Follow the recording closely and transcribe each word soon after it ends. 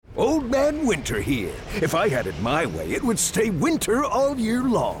Old Man Winter here. If I had it my way, it would stay winter all year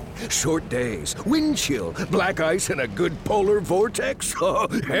long. Short days, wind chill, black ice, and a good polar vortex. Oh,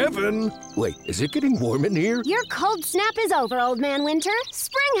 heaven. Wait, is it getting warm in here? Your cold snap is over, Old Man Winter.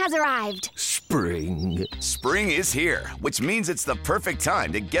 Spring has arrived. Spring. Spring is here, which means it's the perfect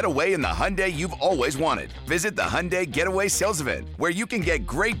time to get away in the Hyundai you've always wanted. Visit the Hyundai Getaway Sales Event, where you can get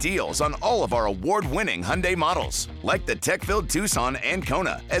great deals on all of our award-winning Hyundai models, like the tech-filled Tucson and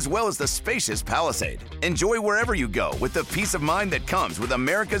Kona, as well as the spacious Palisade. Enjoy wherever you go with the peace of mind that comes with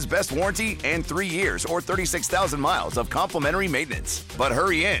America's best warranty and 3 years or 36,000 miles of complimentary maintenance. But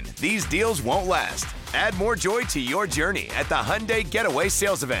hurry in, these deals won't last. Add more joy to your journey at the Hyundai Getaway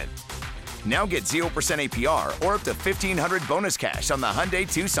Sales Event. Now get 0% APR or up to $1,500 bonus cash on the Hyundai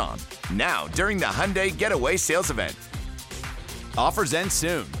Tucson. Now, during the Hyundai Getaway Sales Event. Offers end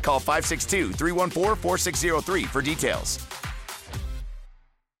soon. Call 562-314-4603 for details.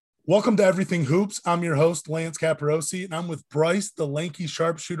 Welcome to Everything Hoops. I'm your host, Lance Caparosi, and I'm with Bryce, the lanky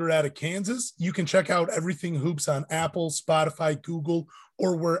sharpshooter out of Kansas. You can check out Everything Hoops on Apple, Spotify, Google,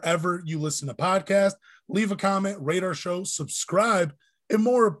 or wherever you listen to podcasts. Leave a comment, rate our show, subscribe, and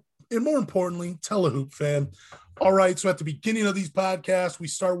more importantly, tell a hoop fan. All right, so at the beginning of these podcasts, we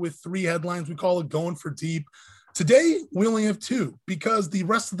start with 3 headlines. We call it Going for Deep. Today, we only have 2 because the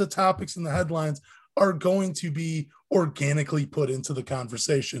rest of the topics in the headlines are going to be organically put into the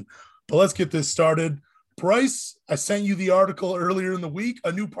conversation. But let's get this started. Bryce, I sent you the article earlier in the week.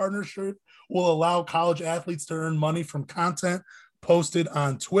 A new partnership will allow college athletes to earn money from content posted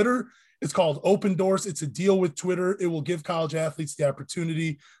on Twitter. It's called Opendorse. It's a deal with Twitter. It will give college athletes the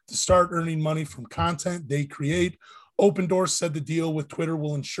opportunity to start earning money from content they create. Opendorse said the deal with Twitter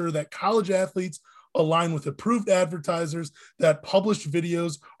will ensure that college athletes align with approved advertisers, that published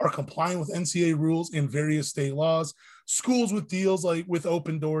videos are compliant with NCAA rules and various state laws. Schools with deals like with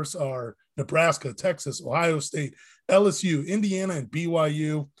Opendorse are Nebraska, Texas, Ohio State, LSU, Indiana, and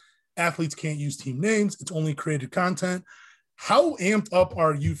BYU. Athletes can't use team names. It's only created content. How amped up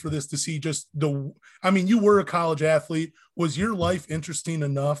are you for this to see just you were a college athlete. Was your life interesting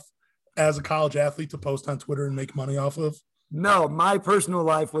enough as a college athlete to post on Twitter and make money off of? No, my personal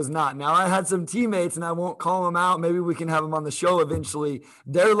life was not. Now, I had some teammates, and I won't call them out. Maybe we can have them on the show eventually.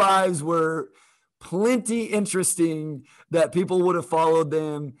 Their lives were plenty interesting that people would have followed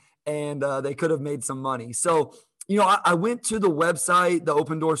them, and they could have made some money. So, I went to the website, the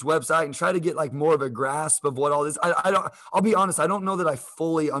Opendorse website, and tried to get like more of a grasp of what all this. I'll be honest, I don't know that I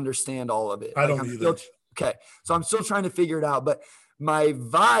fully understand all of it. I don't either. Okay, so I'm still trying to figure it out. But my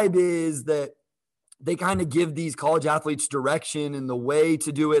vibe is that they kind of give these college athletes direction and the way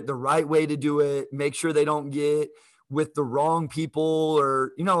to do it, the right way to do it, make sure they don't get with the wrong people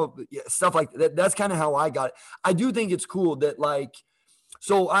or, stuff like that. That's kind of how I got it. I do think it's cool that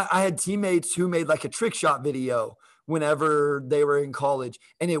so I had teammates who made like a trick shot video whenever they were in college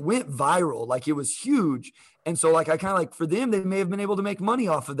and it went viral. Like it was huge. And so I kind of for them, they may have been able to make money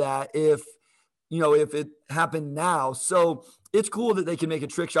off of that if it happened now. So it's cool that they can make a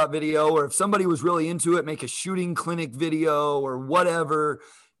trick shot video, or if somebody was really into it, make a shooting clinic video or whatever,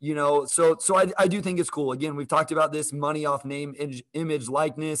 So I do think it's cool. Again, we've talked about this money off name, image,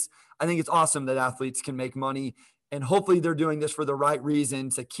 likeness. I think it's awesome that athletes can make money, and hopefully they're doing this for the right reason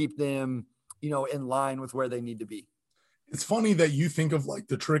to keep them, in line with where they need to be. It's funny that you think of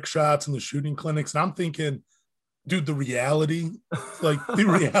the trick shots and the shooting clinics, and I'm thinking, dude, the reality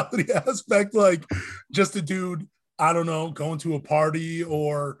aspect, just a dude, I don't know, going to a party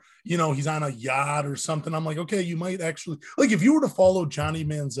or, he's on a yacht or something. I'm like, okay, you might actually, if you were to follow Johnny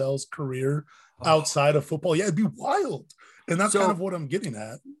Manziel's career outside of football, yeah, it'd be wild. And that's kind of what I'm getting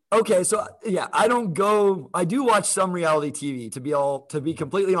at. Okay. So yeah, I do watch some reality TV to be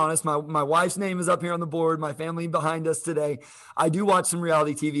completely honest. My wife's name is up here on the board, my family behind us today. I do watch some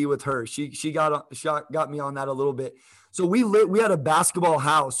reality TV with her. She got me on that a little bit. So we had a basketball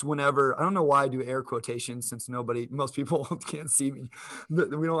house whenever, I don't know why I do air quotations since most people can't see me.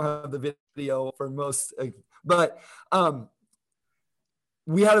 We don't have the video for most, but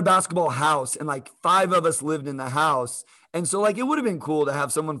we had a basketball house and 5 of us lived in the house. And so it would have been cool to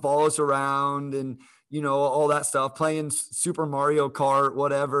have someone follow us around and, all that stuff, playing Super Mario Kart,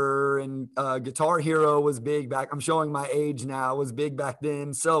 whatever. And Guitar Hero was big back. I'm showing my age now, was big back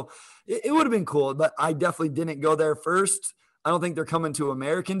then. So it would have been cool, but I definitely didn't go there first. I don't think they're coming to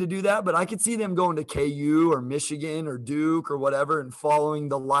American to do that, but I could see them going to KU or Michigan or Duke or whatever and following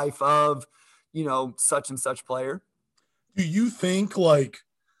the life of, such and such player. Do you think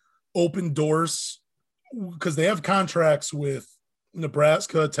Opendorse, because they have contracts with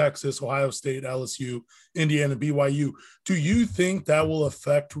Nebraska, Texas, Ohio State, LSU, Indiana, BYU. Do you think that will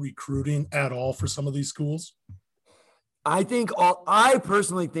affect recruiting at all for some of these schools? I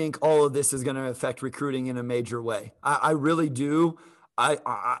personally think all of this is going to affect recruiting in a major way. I really do.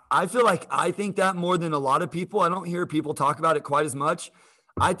 I feel like I think that more than a lot of people. I don't hear people talk about it quite as much.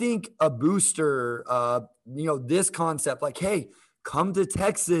 I think a booster, this concept like, hey, come to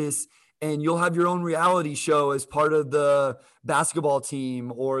Texas and you'll have your own reality show as part of the basketball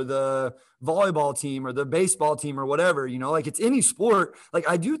team or the volleyball team or the baseball team or whatever, like it's any sport. Like,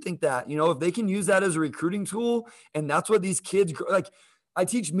 I do think that, if they can use that as a recruiting tool, and that's what these kids, like I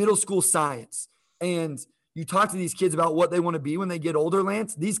teach middle school science, and you talk to these kids about what they want to be when they get older,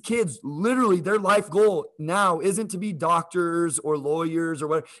 Lance. These kids, literally their life goal now isn't to be doctors or lawyers or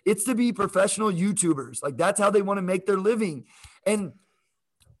whatever. It's to be professional YouTubers. Like, that's how they want to make their living. And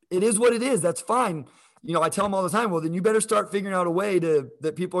it is what it is. That's fine. I tell them all the time, well, then you better start figuring out a way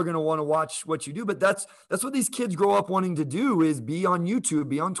that people are going to want to watch what you do. But that's what these kids grow up wanting to do, is be on YouTube,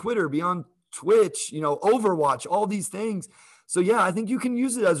 be on Twitter, be on Twitch, Overwatch, all these things. So yeah, I think you can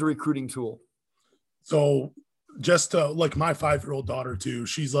use it as a recruiting tool. So just like my 5-year-old daughter too,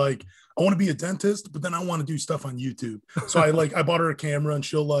 she's like, I want to be a dentist, but then I want to do stuff on YouTube. So I bought her a camera, and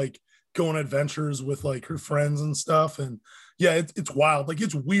she'll like go on adventures with like her friends and stuff. And yeah, it's wild. Like,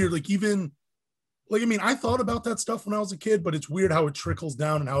 it's weird. Like, even like, I mean, I thought about that stuff when I was a kid, but it's weird how it trickles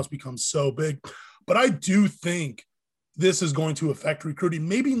down and how it's become so big. But I do think this is going to affect recruiting,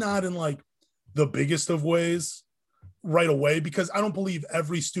 maybe not in like the biggest of ways right away, because I don't believe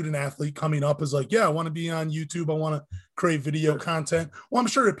every student athlete coming up is like, yeah, I want to be on YouTube, I want to create video content. Well, I'm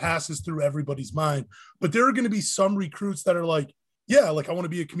sure it passes through everybody's mind, but there are going to be some recruits that are like, yeah, like I want to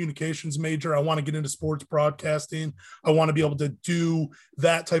be a communications major, I want to get into sports broadcasting, I want to be able to do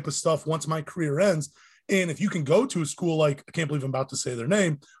that type of stuff once my career ends. And if you can go to a school like, I can't believe I'm about to say their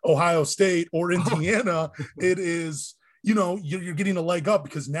name, Ohio State or Indiana, it is, you're getting a leg up,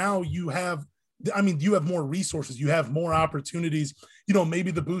 because now you have more resources, you have more opportunities.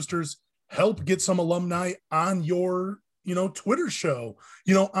 Maybe the boosters help get some alumni on your, Twitter show,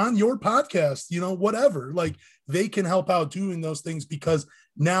 on your podcast, whatever. Like, they can help out doing those things, because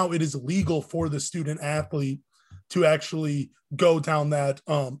now it is legal for the student athlete to actually go down that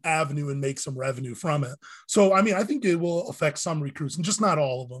avenue and make some revenue from it. So, I mean, I think it will affect some recruits, and just not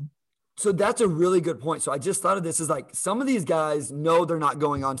all of them. So that's a really good point. So I just thought of this as like, some of these guys know they're not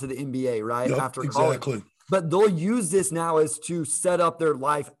going on to the NBA, right? Yep, after college. Exactly. But they'll use this now as to set up their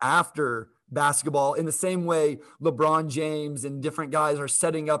life after basketball, in the same way LeBron James and different guys are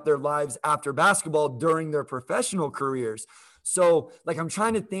setting up their lives after basketball during their professional careers. So like, I'm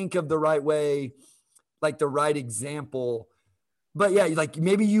trying to think of the right way, like the right example. But yeah, like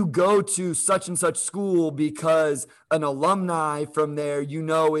maybe you go to such and such school because an alumni from there,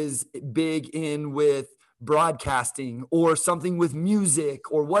 is big in with broadcasting or something with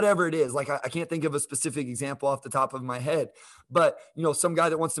music or whatever it is. Like, I can't think of a specific example off the top of my head, but some guy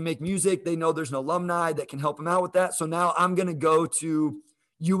that wants to make music, they know there's an alumni that can help him out with that. So now I'm going to go to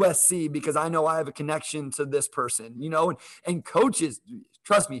USC because I know I have a connection to this person, and coaches,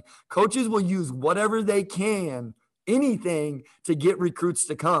 trust me, coaches will use whatever they can, anything, to get recruits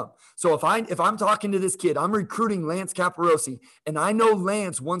to come. So if I'm talking to this kid, I'm recruiting Lance Caparosi, and I know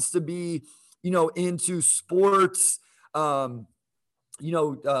Lance wants to be, into sports, podcasting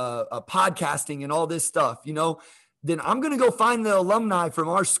and all this stuff, then I'm going to go find the alumni from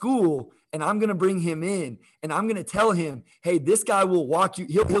our school, and I'm going to bring him in, and I'm going to tell him, hey, this guy will walk you.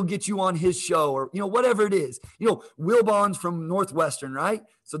 He'll get you on his show, or, whatever it is. Will Bond's from Northwestern, right?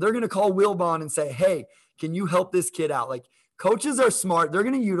 So they're going to call Will Bond and say, hey, can you help this kid out? Like, coaches are smart. They're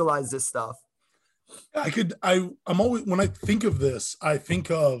going to utilize this stuff. I'm always, when I think of this, I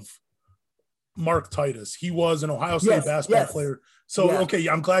think of Mark Titus. He was an Ohio State basketball player. So, okay,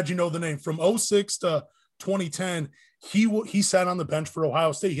 I'm glad you know the name. From 2006 to 2010, he sat on the bench for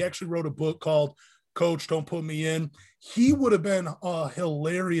Ohio State. He actually wrote a book called Coach, Don't Put Me In. He would have been a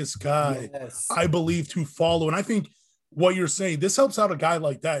hilarious guy, I believe, to follow. And I think what you're saying, this helps out a guy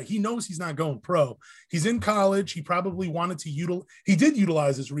like that. He knows he's not going pro. He's in college. He probably wanted to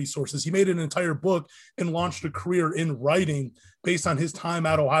utilize his resources. He made an entire book and launched a career in writing based on his time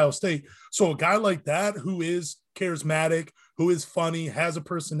at Ohio State. So a guy like that, who is charismatic, who is funny, has a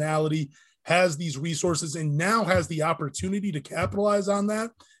personality, has these resources, and now has the opportunity to capitalize on that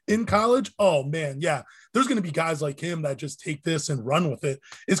in college. Oh man, yeah. There's going to be guys like him that just take this and run with it.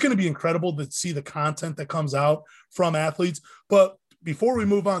 It's going to be incredible to see the content that comes out from athletes. But before we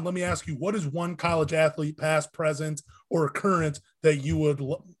move on, let me ask you, what is one college athlete, past, present, or current, that you would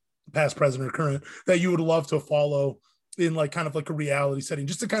love to follow in like kind of like a reality setting,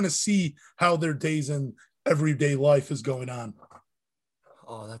 just to kind of see how their days in everyday life is going on.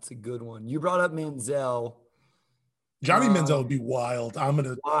 Oh, that's a good one. You brought up Manziel. Johnny Manziel would be wild. I'm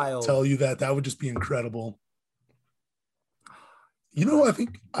going to tell you that would just be incredible. You know, I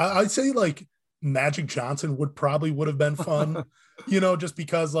think I'd say like Magic Johnson would have been fun, you know, just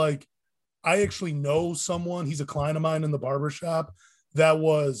because like I actually know someone, he's a client of mine in the barbershop that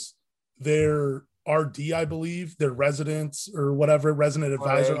was their RD, I believe, their residents or whatever, resident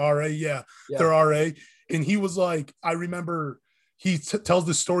advisor, RA. Yeah, their RA. And he was like, I remember he tells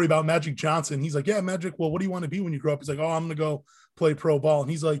this story about Magic Johnson. He's like, yeah, Magic, well, what do you want to be when you grow up? He's like, oh, I'm going to go play pro ball. And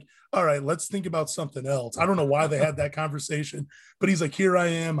he's like, all right, let's think about something else. I don't know why they had that conversation, but he's like, here I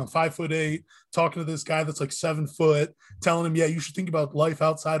am, I'm 5'8", talking to this guy that's like 7 foot, telling him, yeah, you should think about life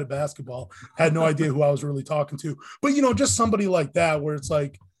outside of basketball. Had no idea who I was really talking to. But, you know, just somebody like that, where it's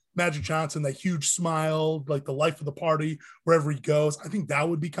like Magic Johnson, that huge smile, like the life of the party wherever he goes. I think that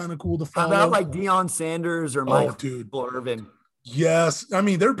would be kind of cool to follow. How about like Deion Sanders or Mike Irvin? Yes. I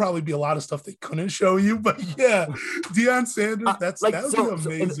mean, there'd probably be a lot of stuff they couldn't show you, but yeah, Deion Sanders, that would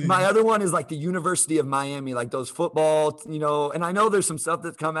be amazing. My other one is like the University of Miami, like those football, you know, and I know there's some stuff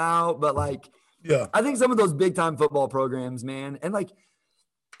that's come out, but like, yeah, I think some of those big time football programs, man. And like,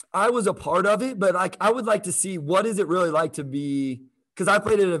 I was a part of it, but like, I would like to see what is it really like to be, because I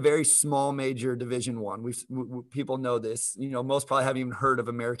played at a very small major Division I. People know this. You know, most probably haven't even heard of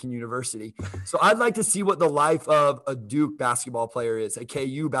American University. So I'd like to see what the life of a Duke basketball player is, a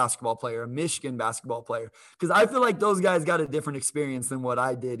KU basketball player, a Michigan basketball player, because I feel like those guys got a different experience than what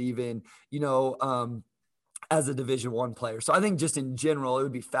I did, even, you know, as a Division I player. So I think just in general, it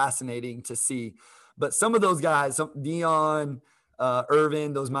would be fascinating to see. But some of those guys, Deion,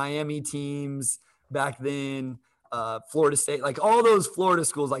 Irvin, those Miami teams back then, Florida State, like all those Florida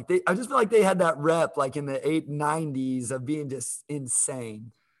schools, like I just feel like they had that rep like in the 90s of being just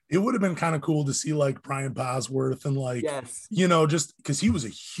insane. It would have been kind of cool to see like Brian Bosworth and like, you know, just because he was a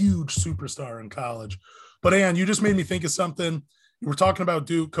huge superstar in college. But Ann, you just made me think of something. You were talking about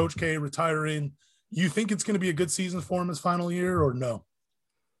Duke, Coach K retiring. You think it's going to be a good season for him his final year or no?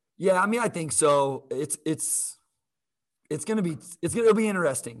 Yeah, I mean, I think so. It'll be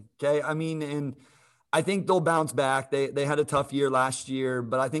interesting. Okay. I mean, and I think they'll bounce back. They had a tough year last year,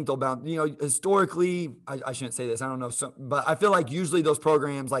 but I think they'll bounce. You know, historically, I shouldn't say this. I don't know. But I feel like usually those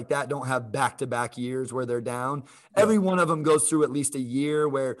programs like that don't have back-to-back years where they're down. Yeah. Every one of them goes through at least a year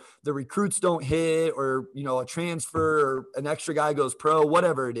where the recruits don't hit or, you know, a transfer or an extra guy goes pro,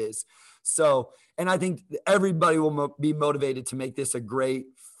 whatever it is. So, and I think everybody will be motivated to make this a great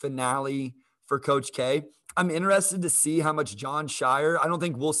finale for Coach K. I'm interested to see how much Jon Scheyer, I don't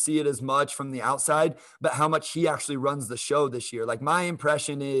think we'll see it as much from the outside, but how much he actually runs the show this year. Like my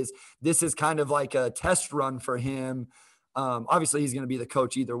impression is this is kind of like a test run for him. Obviously he's going to be the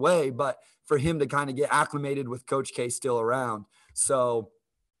coach either way, but for him to kind of get acclimated with Coach K still around. So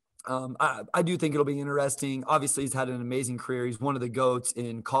I do think it'll be interesting. Obviously he's had an amazing career. He's one of the GOATs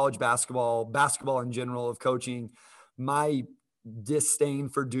in college basketball in general of coaching. My disdain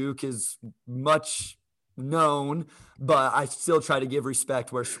for Duke is much known, but I still try to give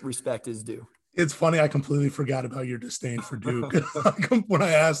respect where respect is due. It's funny. I completely forgot about your disdain for Duke when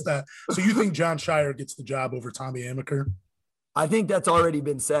I asked that. So you think Jon Scheyer gets the job over Tommy Amaker? I think that's already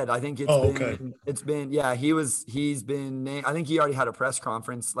been said. I think it's been, he's been named. I think he already had a press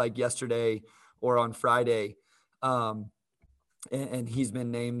conference like yesterday or on Friday. And he's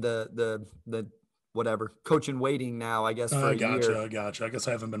been named the whatever coach in waiting now, I guess. For a year. Gotcha. I guess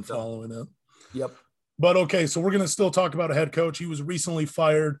I haven't been following it. Yep. But okay, so we're going to still talk about a head coach. He was recently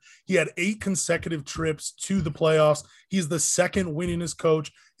fired. He had 8 consecutive trips to the playoffs. He's the second winningest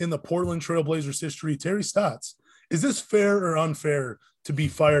coach in the Portland Trailblazers history. Terry Stotts, is this fair or unfair to be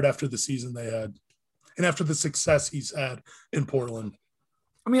fired after the season they had and after the success he's had in Portland?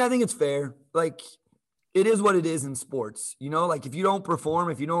 I mean, I think it's fair. Like, it is what it is in sports. You know, like if you don't perform,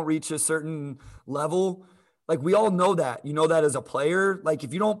 if you don't reach a certain level, like we all know that. You know that as a player. Like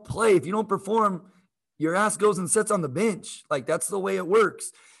if you don't play, if you don't perform, your ass goes and sits on the bench. Like that's the way it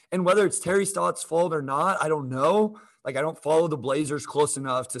works. And whether it's Terry Stotts' fault or not, I don't know. Like I don't follow the Blazers close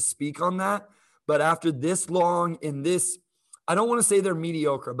enough to speak on that. But after this long in this, I don't want to say they're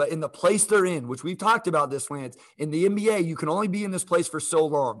mediocre, but in the place they're in, which we've talked about this, Lance, in the NBA, you can only be in this place for so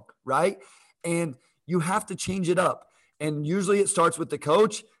long, right? And you have to change it up. And usually it starts with the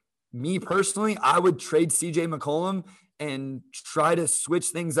coach. Me personally, I would trade CJ McCollum and try to switch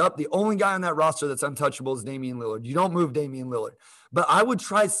things up. The only guy on that roster that's untouchable is Damian Lillard. You don't move Damian Lillard. But I would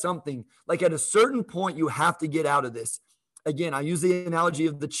try something. Like at a certain point, you have to get out of this. Again, I use the analogy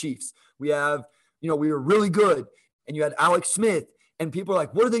of the Chiefs. We were really good and you had Alex Smith, and people are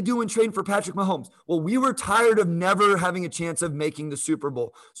like, what are they doing trading for Patrick Mahomes? Well, we were tired of never having a chance of making the Super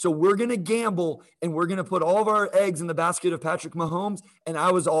Bowl. So we're going to gamble, and we're going to put all of our eggs in the basket of Patrick Mahomes, and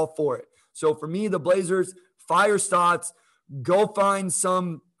I was all for it. So for me, the Blazers, fire Stotts, go find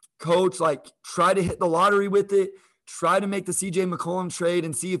some coach, like try to hit the lottery with it, try to make the CJ McCollum trade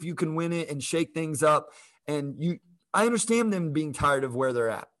and see if you can win it and shake things up. And I understand them being tired of where they're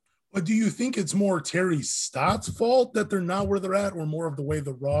at. But do you think it's more Terry Stotts' fault that they're not where they're at, or more of the way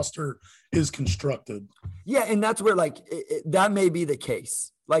the roster is constructed? Yeah, and that's where, like, that may be the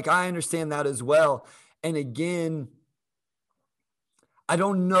case. Like, I understand that as well. And again, I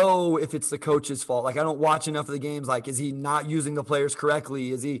don't know if it's the coach's fault. Like, I don't watch enough of the games. Like, is he not using the players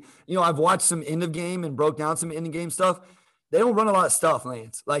correctly? Is he, I've watched some end of game and broke down some end of game stuff. They don't run a lot of stuff,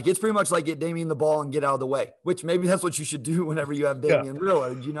 Lance. Like, it's pretty much like get Damian the ball and get out of the way, which maybe that's what you should do whenever you have Damian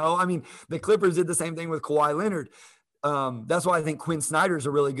Lillard, I mean, the Clippers did the same thing with Kawhi Leonard. That's why I think Quinn Snyder is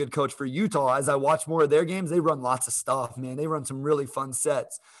a really good coach for Utah. As I watch more of their games, they run lots of stuff, man. They run some really fun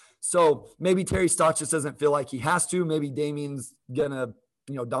sets. So maybe Terry Stotts just doesn't feel like he has to. Maybe Damian's going to,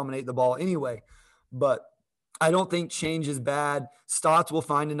 dominate the ball anyway. But I don't think change is bad. Stotts will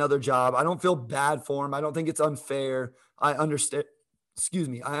find another job. I don't feel bad for him. I don't think it's unfair. I understand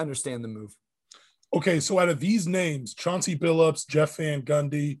the move. Okay, so out of these names, Chauncey Billups, Jeff Van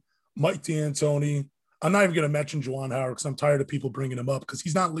Gundy, Mike D'Antoni, I'm not even going to mention Juwan Howard because I'm tired of people bringing him up because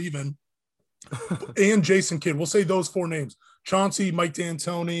he's not leaving, and Jason Kidd. We'll say those four names: Chauncey, Mike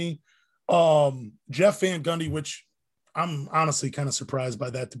D'Antoni, Jeff Van Gundy, which I'm honestly kind of surprised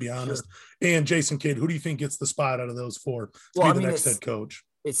by that, to be honest, and Jason Kidd. Who do you think gets the spot out of those four to be the next head coach?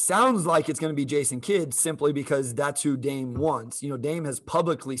 It sounds like it's going to be Jason Kidd simply because that's who Dame wants. Dame has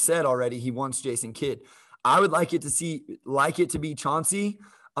publicly said already he wants Jason Kidd. I would like it to be Chauncey.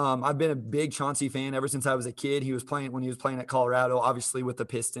 I've been a big Chauncey fan ever since I was a kid. He was playing at Colorado, obviously with the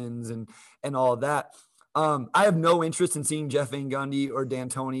Pistons and all of that. I have no interest in seeing Jeff Van Gundy or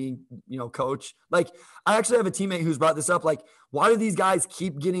D'Antoni, coach. Like, I actually have a teammate who's brought this up. Like, why do these guys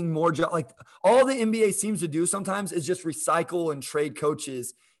keep getting more jobs? Like, all the NBA seems to do sometimes is just recycle and trade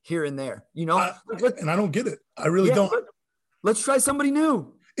coaches here and there, and I don't get it. I really don't. Let's try somebody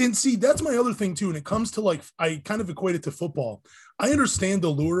new. And see, that's my other thing too. And it comes to, like, I kind of equate it to football. I understand the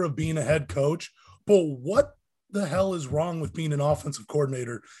lure of being a head coach, but what the hell is wrong with being an offensive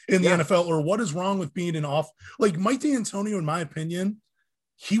coordinator in the NFL, or what is wrong with being like Mike D'Antonio, in my opinion,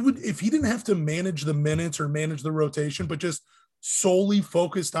 he would, if he didn't have to manage the minutes or manage the rotation, but just solely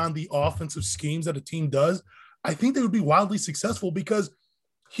focused on the offensive schemes that a team does, I think they would be wildly successful because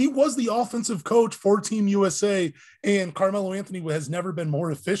he was the offensive coach for Team USA, and Carmelo Anthony has never been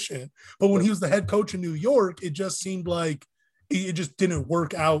more efficient. But when he was the head coach in New York, it just seemed like it just didn't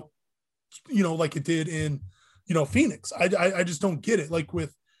work out, like it did in, Phoenix. I just don't get it. Like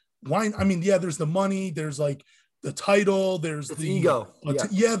with wine, I mean, there's the money, there's like the title, there's the ego.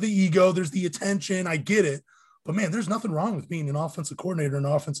 The ego, there's the attention. I get it. But man, there's nothing wrong with being an offensive coordinator and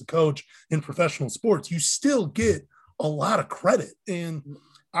offensive coach in professional sports. You still get a lot of credit. And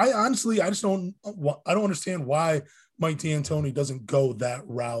I honestly don't understand why Mike D'Antoni doesn't go that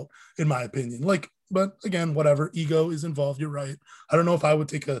route, in my opinion. Like, but again, whatever, ego is involved. You're right. I don't know if I would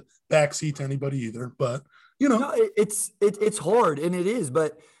take a backseat to anybody either, but No, it's hard, and it is.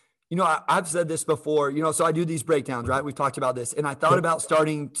 But, I've said this before, so I do these breakdowns, right? We've talked about this. And I thought about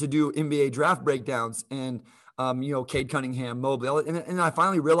starting to do NBA draft breakdowns and, Cade Cunningham, Mobley. And I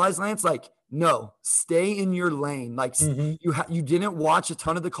finally realized, Lance, like, no, stay in your lane. Like, you didn't watch a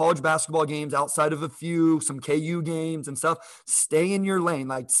ton of the college basketball games outside of some KU games and stuff. Stay in your lane.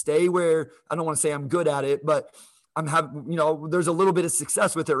 Like, stay where, I don't want to say I'm good at it, but there's a little bit of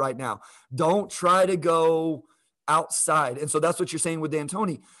success with it right now. Don't try to go outside. And so that's what you're saying with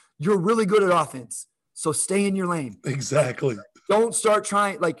D'Antoni. You're really good at offense, so stay in your lane. Exactly. Don't start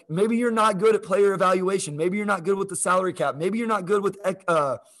trying. Like, maybe you're not good at player evaluation. Maybe you're not good with the salary cap. Maybe you're not good with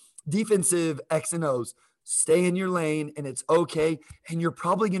defensive X and O's. Stay in your lane, and it's okay. And you're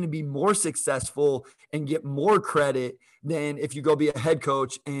probably going to be more successful and get more credit than if you go be a head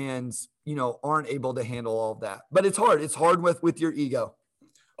coach and, aren't able to handle all of that. But it's hard. It's hard with your ego.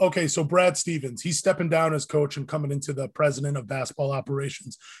 Okay, so Brad Stevens, he's stepping down as coach and coming into the president of basketball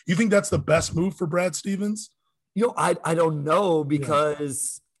operations. You think that's the best move for Brad Stevens? I don't know,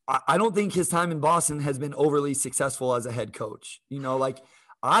 because I don't think his time in Boston has been overly successful as a head coach.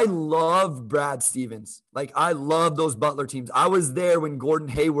 I love Brad Stevens. Like, I love those Butler teams. I was there when Gordon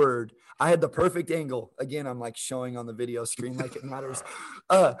Hayward, I had the perfect angle. Again, I'm like showing on the video screen like it matters.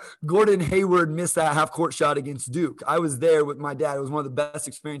 Gordon Hayward missed that half-court shot against Duke. I was there with my dad. It was one of the best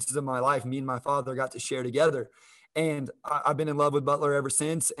experiences of my life. Me and my father got to share together. And I've been in love with Butler ever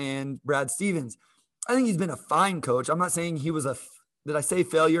since. And Brad Stevens, I think he's been a fine coach. I'm not saying he was did I say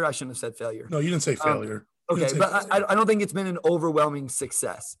failure? I shouldn't have said failure. No, you didn't say failure. Okay, but I don't think it's been an overwhelming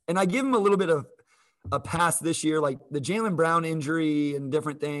success. And I give him a little bit of a pass this year, like the Jaylen Brown injury and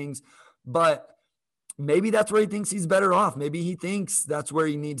different things. But maybe that's where he thinks he's better off. Maybe he thinks that's where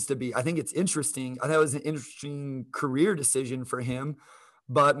he needs to be. I think it's interesting. I thought it was an interesting career decision for him.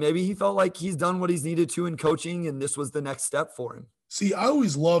 But maybe he felt like he's done what he's needed to in coaching, and this was the next step for him. See, I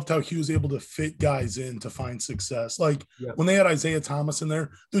always loved how he was able to fit guys in to find success. Like when they had Isaiah Thomas in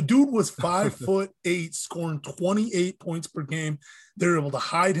there, the dude was 5'8", scoring 28 points per game. They were able to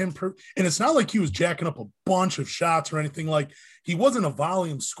hide him. And it's not like he was jacking up a bunch of shots or anything. Like he wasn't a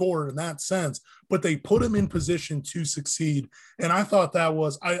volume scorer in that sense, but they put him in position to succeed. And I thought that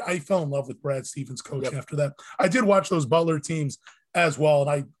was, I fell in love with Brad Stevens coaching after that. I did watch those Butler teams as well.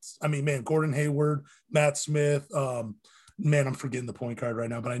 And I mean, man, Gordon Hayward, Matt Smith, man, I'm forgetting the point guard right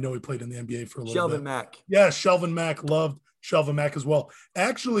now, but I know he played in the NBA for a little bit. Shelvin Mack. Yeah, Shelvin Mack. Loved Shelvin Mack as well.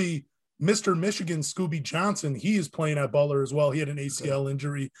 Actually, Mr. Michigan, Scooby Johnson, he is playing at Butler as well. He had an ACL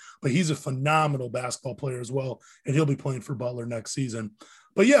injury, but he's a phenomenal basketball player as well, and he'll be playing for Butler next season.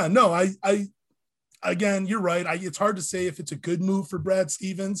 But yeah, no, I again, you're right. It's hard to say if it's a good move for Brad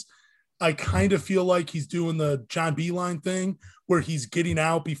Stevens. I kind of feel like he's doing the John Beilein thing where he's getting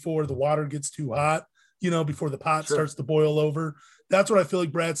out before the water gets too hot. Before the pot starts to boil over. That's what I feel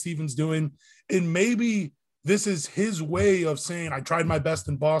like Brad Stevens doing. And maybe this is his way of saying, I tried my best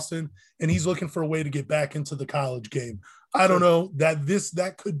in Boston, and he's looking for a way to get back into the college game. I don't know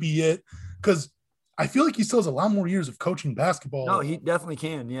that could be it, because I feel like he still has a lot more years of coaching basketball. No, he definitely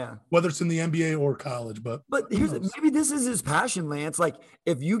can. Yeah. Whether it's in the NBA or college, but maybe this is his passion, Lance. Like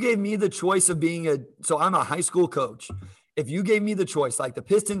if you gave me the choice of so I'm a high school coach. If you gave me the choice, like the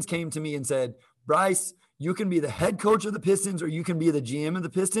Pistons came to me and said, Bryce, you can be the head coach of the Pistons or you can be the GM of the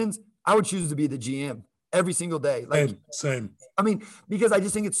Pistons, I would choose to be the GM every single day. Like same. I mean, because I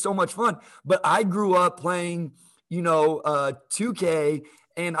just think it's so much fun. But I grew up playing, 2K,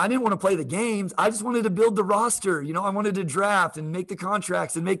 and I didn't want to play the games. I just wanted to build the roster. I wanted to draft and make the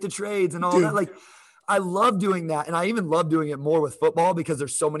contracts and make the trades and all that. Like I love doing that. And I even love doing it more with football because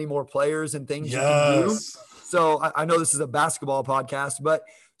there's so many more players and things you can do. So I know this is a basketball podcast, but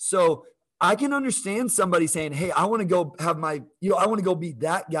so I can understand somebody saying, hey, I want to go have I want to go be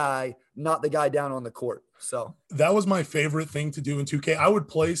that guy, not the guy down on the court. So that was my favorite thing to do in 2K. I would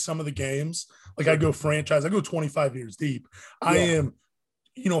play some of the games. Like I go franchise, I go 25 years deep. Yeah. I am,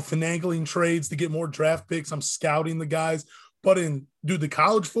 finagling trades to get more draft picks. I'm scouting the guys. But the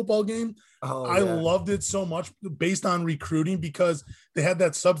college football game, I loved it so much based on recruiting because they had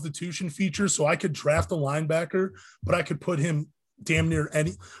that substitution feature. So I could draft a linebacker, but I could put him damn near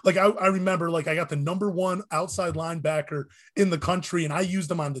any, like I remember, like I got the number 1 outside linebacker in the country, and I used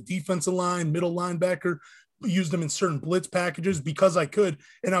them on the defensive line, middle linebacker, used them in certain blitz packages because I could,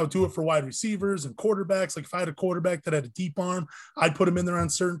 and I would do it for wide receivers and quarterbacks. Like if I had a quarterback that had a deep arm, I'd put him in there on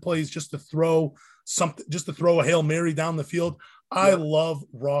certain plays just to throw a Hail Mary down the field. I love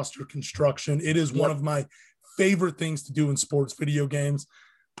roster construction. It is one of my favorite things to do in sports video games.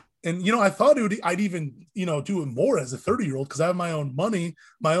 And, I thought I'd even, do it more as a 30-year-old because I have my own money,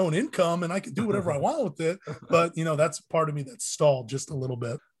 my own income, and I can do whatever I want with it. But, that's part of me that's stalled just a little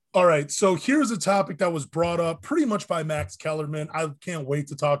bit. All right. So here's a topic that was brought up pretty much by Max Kellerman. I can't wait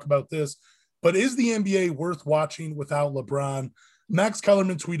to talk about this. But is the NBA worth watching without LeBron? Max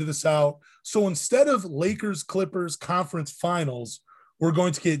Kellerman tweeted this out. So instead of Lakers-Clippers conference finals, we're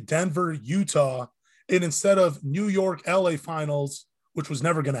going to get Denver-Utah. And instead of New York-LA finals, which was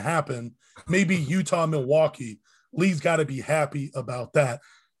never going to happen, maybe Utah-Milwaukee. Lee's got to be happy about that.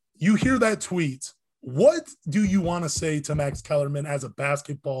 You hear that tweet. What do you want to say to Max Kellerman as a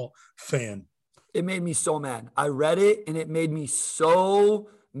basketball fan? It made me so mad. I read it, and it made me so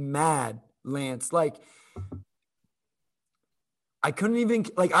mad, Lance. Like, I couldn't even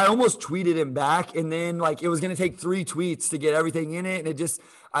 – like, I almost tweeted him back, and then, like, it was going to take 3 tweets to get everything in it, and it just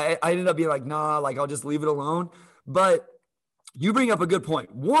 – I ended up being like, nah, like, I'll just leave it alone. But – you bring up a good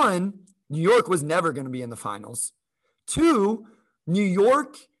point. 1, New York was never going to be in the finals. 2, New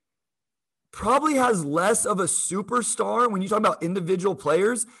York probably has less of a superstar when you talk about individual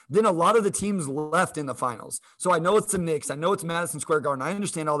players than a lot of the teams left in the finals. So I know it's the Knicks. I know it's Madison Square Garden. I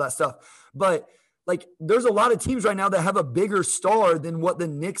understand all that stuff. But, like, there's a lot of teams right now that have a bigger star than what the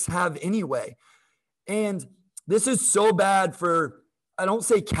Knicks have anyway. And this is so bad for I don't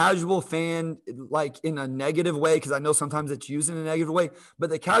say casual fan like in a negative way, because I know sometimes it's used in a negative way, but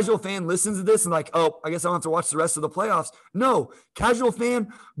the casual fan listens to this and like, oh, I guess I don't have to watch the rest of the playoffs. No, casual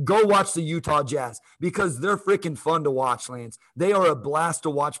fan, go watch the Utah Jazz because they're freaking fun to watch, Lance. They are a blast to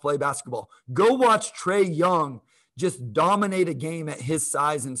watch play basketball. Go watch Trae Young just dominate a game at his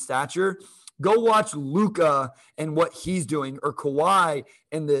size and stature. Go watch Luka and what he's doing, or Kawhi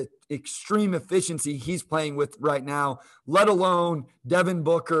and the extreme efficiency he's playing with right now, let alone Devin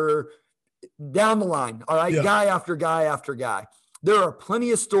Booker, down the line. All right, guy after guy after guy. There are plenty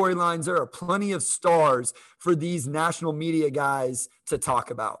of storylines. There are plenty of stars for these national media guys to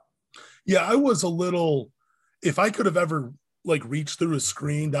talk about. Yeah, I was a little, if I could have ever like reach through a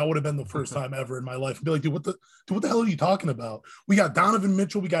screen, that would have been the first time ever in my life. And be like, dude, what the hell are you talking about? We got Donovan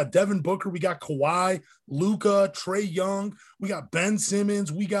Mitchell, we got Devin Booker, we got Kawhi, Luka, Trae Young, we got Ben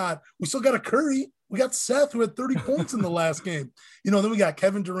Simmons, we still got a Curry, we got Seth who had 30 points in the last game. Then we got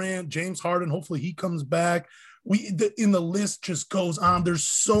Kevin Durant, James Harden. Hopefully he comes back. In the list just goes on. There's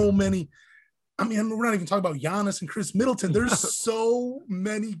so many. I mean, we're not even talking about Giannis and Chris Middleton. There's so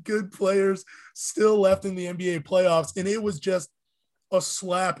many good players still left in the NBA playoffs. And it was just a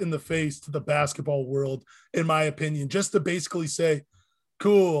slap in the face to the basketball world, in my opinion, just to basically say,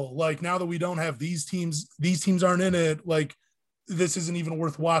 cool, like now that we don't have these teams aren't in it, like this isn't even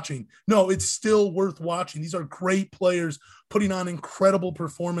worth watching. No, it's still worth watching. These are great players putting on incredible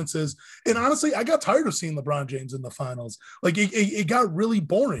performances. And honestly, I got tired of seeing LeBron James in the finals. Like it got really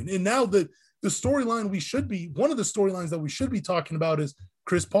boring. And now the storyline one of the storylines that we should be talking about is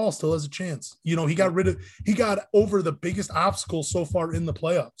Chris Paul still has a chance. He got over the biggest obstacle so far in the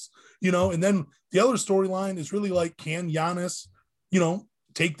playoffs, and then the other storyline is really like, can Giannis,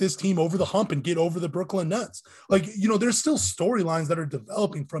 take this team over the hump and get over the Brooklyn Nets? Like, there's still storylines that are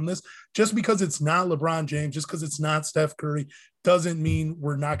developing from this. Just because it's not LeBron James, just because it's not Steph Curry, doesn't mean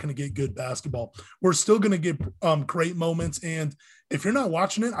we're not going to get good basketball. We're still going to get great moments. And if you're not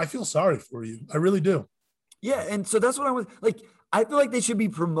watching it, I feel sorry for you. I really do. Yeah. And so that's what I was like. I feel like they should be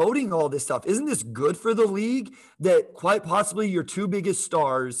promoting all this stuff. Isn't this good for the league that quite possibly your two biggest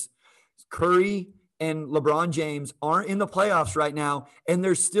stars, Curry and LeBron James, aren't in the playoffs right now, and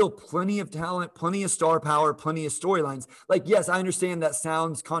there's still plenty of talent, plenty of star power, plenty of storylines? Like, yes, I understand that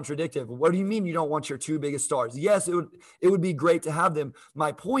sounds contradictory. What do you mean you don't want your two biggest stars? Yes, it would be great to have them.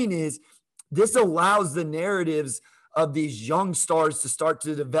 My point is, this allows the narratives of these young stars to start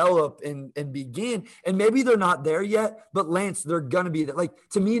to develop and begin. And maybe they're not there yet, but Lance, they're going to be there. Like,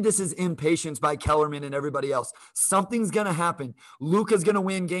 to me, this is impatience by Kellerman and everybody else. Something's going to happen. Luka's going to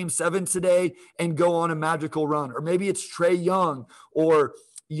win game 7 today and go on a magical run. Or maybe it's Trae Young, or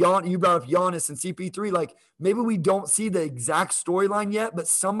you brought up Giannis and CP3. Like, maybe we don't see the exact storyline yet, but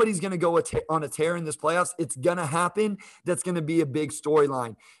somebody's going to go on a tear in this playoffs. It's going to happen. That's going to be a big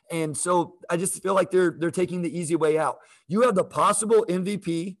storyline. And so I just feel like they're taking the easy way out. You have the possible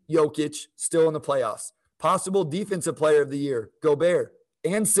MVP, Jokic, still in the playoffs. Possible defensive player of the year, Gobert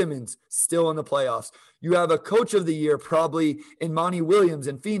and Simmons, still in the playoffs. You have a coach of the year, probably in Monty Williams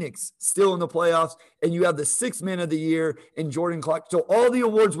in Phoenix, still in the playoffs. And you have the sixth man of the year in Jordan Clark. So all the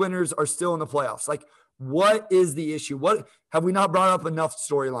awards winners are still in the playoffs. Like, what is the issue? What have we not brought up enough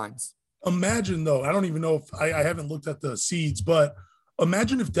storylines? Imagine, though, I don't even know if I haven't looked at the seeds, but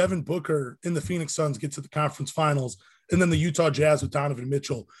imagine if Devin Booker and the Phoenix Suns get to the conference finals, and then the Utah Jazz with Donovan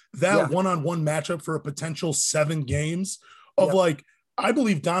Mitchell. That one-on-one matchup for a potential 7 games of like, I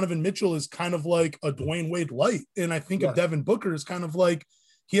believe Donovan Mitchell is kind of like a Dwayne Wade light. And I think of Devin Booker is kind of like,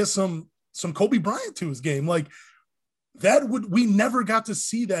 he has some Kobe Bryant to his game. Like, we never got to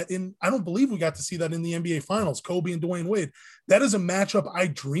see that I don't believe we got to see that in the NBA finals, Kobe and Dwayne Wade. That is a matchup I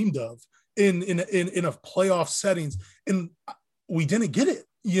dreamed of in a playoff settings. And we didn't get it,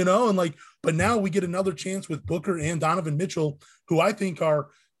 and like, but now we get another chance with Booker and Donovan Mitchell, who I think are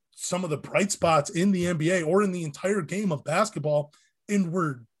some of the bright spots in the NBA or in the entire game of basketball. And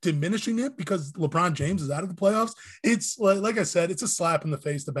we're diminishing it because LeBron James is out of the playoffs. It's like I said, it's a slap in the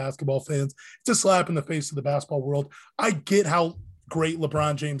face to basketball fans. It's a slap in the face to the basketball world. I get how great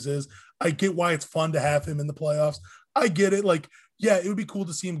LeBron James is. I get why it's fun to have him in the playoffs. I get it. Like, yeah, it would be cool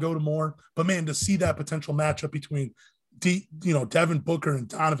to see him go to more, but man, to see that potential matchup between Devin Booker and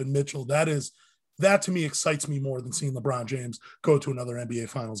Donovan Mitchell, that to me excites me more than seeing LeBron James go to another NBA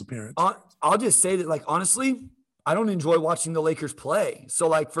Finals appearance. I'll just say that, like, honestly, I don't enjoy watching the Lakers play. So,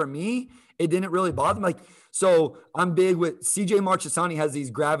 like, for me, it didn't really bother me. Like, so I'm big with CJ Marchesani has these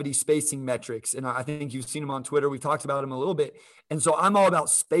gravity spacing metrics. And I think you've seen him on Twitter. We've talked about him a little bit. And so I'm all about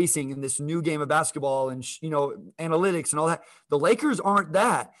spacing in this new game of basketball and, analytics and all that. The Lakers aren't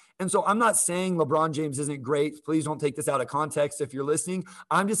that. And so I'm not saying LeBron James isn't great. Please don't take this out of context if you're listening.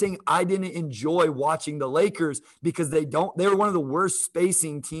 I'm just saying I didn't enjoy watching the Lakers because they're one of the worst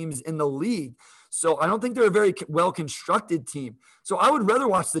spacing teams in the league. So I don't think they're a very well-constructed team. So I would rather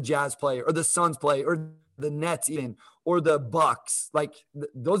watch the Jazz play or the Suns play or the Nets even or the Bucks. Like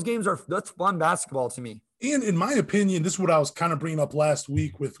those games that's fun basketball to me. And in my opinion, this is what I was kind of bringing up last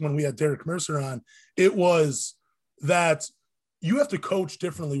week with when we had Derek Mercer on. It was that you have to coach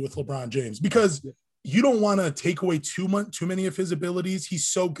differently with LeBron James because you don't want to take away too many of his abilities. He's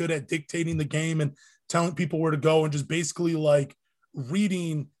so good at dictating the game and telling people where to go and just basically like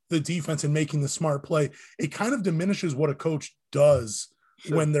reading the defense and making the smart play. It kind of diminishes what a coach does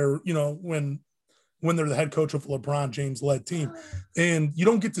when they're, when they're the head coach of LeBron James led team. And you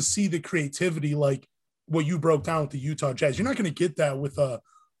don't get to see the creativity like what you broke down with the Utah Jazz. You're not going to get that with a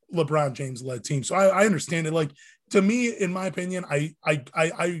LeBron James led team. So I understand it. Like, to me, in my opinion,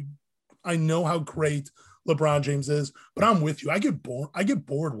 I know how great LeBron James is, but I'm with you. I get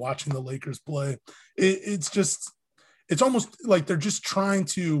bored watching the Lakers play. It's almost like they're just trying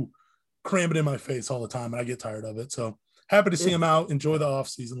to cram it in my face all the time, and I get tired of it. So happy to see him out. Enjoy the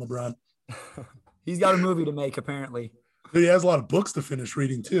offseason, LeBron. He's got a movie to make, apparently. He has a lot of books to finish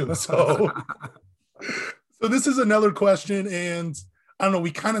reading, too. So this is another question, and I don't know,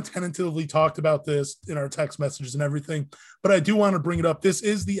 we kind of tentatively talked about this in our text messages and everything, but I do want to bring it up. This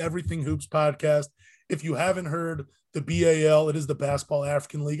is the Everything Hoops podcast. If you haven't heard the BAL, it is the Basketball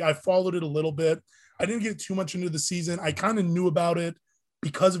African League. I followed it a little bit. I didn't get too much into the season. I kind of knew about it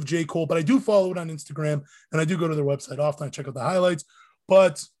because of J. Cole, but I do follow it on Instagram, and I do go to their website often. I check out the highlights.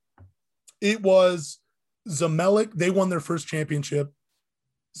 But it was Zamalek. They won their first championship.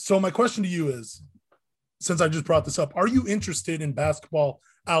 So my question to you is, since I just brought this up, are you interested in basketball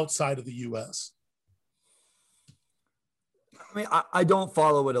outside of the U.S.? I mean, I don't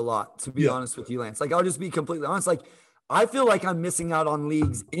follow it a lot, to be honest with you, Lance. Like, I'll just be completely honest. Like, I feel like I'm missing out on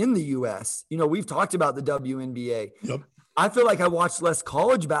leagues in the U.S. We've talked about the WNBA. Yep. I feel like I watched less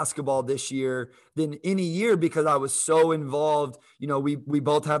college basketball this year than any year because I was so involved. We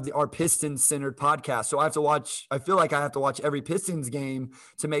both have our Pistons centered podcast. So I feel like I have to watch every Pistons game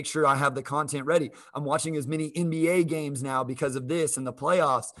to make sure I have the content ready. I'm watching as many NBA games now because of this and the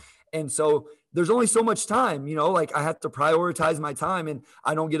playoffs. And so there's only so much time, like I have to prioritize my time, and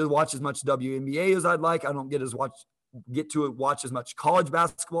I don't get to watch as much WNBA as I'd like. I don't get to watch as much college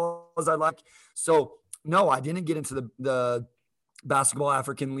basketball as I'd like. So no, I didn't get into the Basketball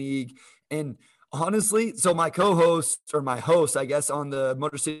African League. And honestly, so my host, I guess, on the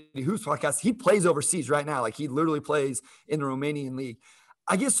Motor City Hoops podcast, he plays overseas right now. Like, he literally plays in the Romanian league.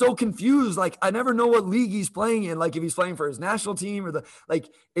 I get so confused. Like, I never know what league he's playing in. Like, if he's playing for his national team or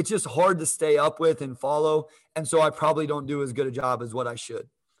it's just hard to stay up with and follow. And so I probably don't do as good a job as what I should.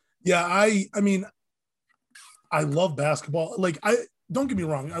 Yeah. I mean, I love basketball. Like, don't get me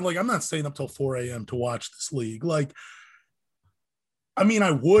wrong. I'm not staying up till 4 a.m. to watch this league. Like, I mean,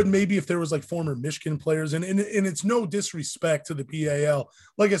 I would maybe if there was like former Michigan players, and it's no disrespect to the BAL.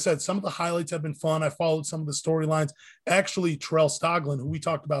 Like I said, some of the highlights have been fun. I followed some of the storylines. Actually, Terrell Stoglin, who we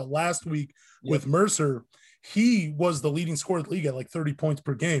talked about last week with Mercer, he was the leading scorer of the league at like 30 points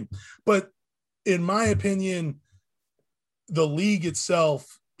per game. But in my opinion, the league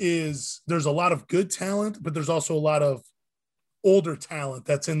itself there's a lot of good talent, but there's also a lot of older talent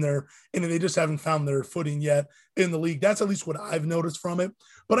that's in there, and they just haven't found their footing yet in the league. That's at least what I've noticed from it.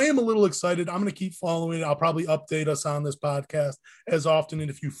 But I am a little excited. I'm going to keep following it. I'll probably update us on this podcast as often.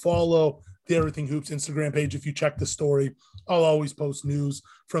 And if you follow the Everything Hoops Instagram page, if you check the story, I'll always post news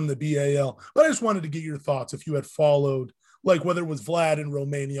from the BAL. But I just wanted to get your thoughts if you had followed, like whether it was Vlad in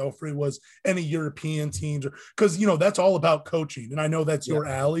Romania, or if it was any European teams, or because, that's all about coaching. And I know that's your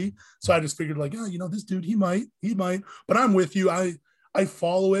alley. So I just figured like, this dude, he might, but I'm with you. I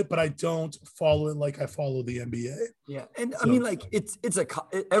follow it, but I don't follow it like I follow the NBA. Yeah. And so, I mean, like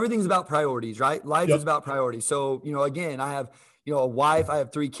everything's about priorities, right? Life is about priorities. So, again, I have, a wife, I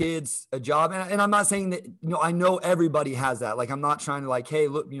have 3 kids, a job. And I'm not saying that, I know everybody has that. Like, I'm not trying to like, hey,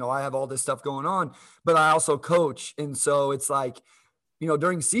 look, I have all this stuff going on, but I also coach. And so it's like,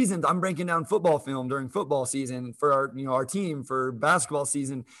 during seasons, I'm breaking down football film during football season for our team for basketball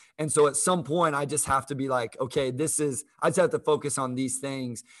season. And so at some point I just have to be like, okay, I just have to focus on these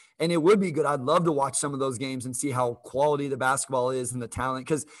things. And it would be good. I'd love to watch some of those games and see how quality the basketball is and the talent.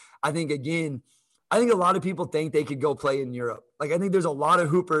 Cause I think, again, I think a lot of people think they could go play in Europe. Like, I think there's a lot of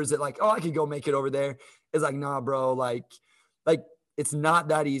hoopers that like, oh, I could go make it over there. It's like, nah, bro. Like it's not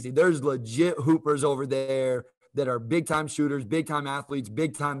that easy. There's legit hoopers over there that are big time shooters, big time athletes,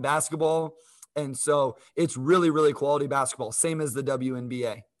 big time basketball. And so it's really, really quality basketball. Same as the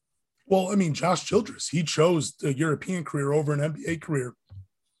WNBA. Well, I mean, Josh Childress, he chose a European career over an NBA career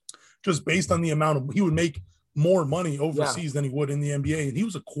just based on the amount of, he would make more money overseas than he would in the NBA. And he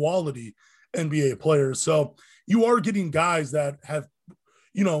was a quality NBA player. So you are getting guys that have,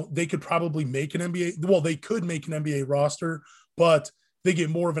 you know, they could probably make an NBA. Well, they could make an NBA roster, but they get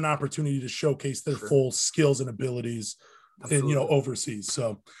more of an opportunity to showcase their full skills and abilities in, you know, overseas.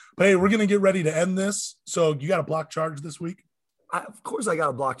 So, but hey, we're going to get ready to end this. So you got a block charge this week? Of course I got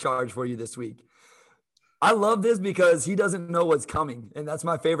a block charge for you this week. I love this because he doesn't know what's coming. And that's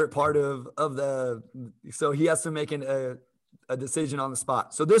my favorite part of the, so he has to make a decision on the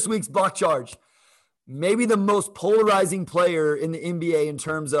spot. So this week's block charge, maybe the most polarizing player in the NBA in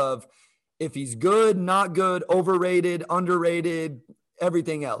terms of if he's good, not good, overrated, underrated,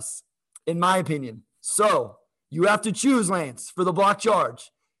 everything else, in my opinion. So you have to choose, Lance, for the block charge.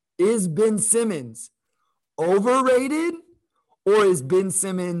 Is Ben Simmons overrated or is Ben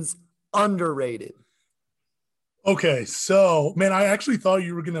Simmons underrated? Okay, so, man, I actually thought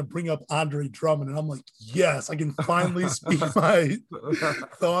you were going to bring up Andre Drummond, and I'm like, yes, I can finally speak my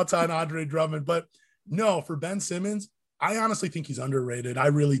thoughts on Andre Drummond. But no, for Ben Simmons, I honestly think he's underrated. I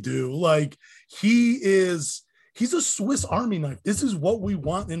really do. Like, he's a Swiss Army knife. This is what we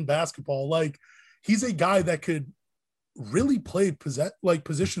want in basketball. Like, he's a guy that could really play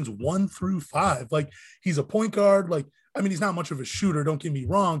positions 1 through 5. Like, he's a point guard. Like, I mean, he's not much of a shooter, don't get me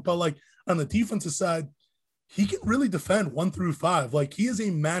wrong, but like on the defensive side, he can really defend 1 through 5. Like, he is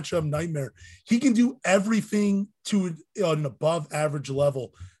a matchup nightmare. He can do everything to an above average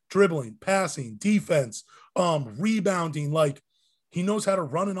level: dribbling, passing, defense, rebounding. Like, he knows how to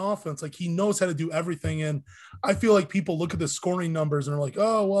run an offense. Like, he knows how to do everything. And I feel like people look at the scoring numbers and are like,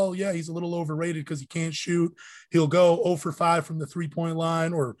 oh, well, yeah, he's a little overrated because he can't shoot. He'll go 0 for 5 from the 3-point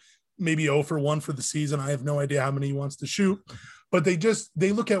line, or maybe 0 for 1 for the season. I have no idea how many he wants to shoot. But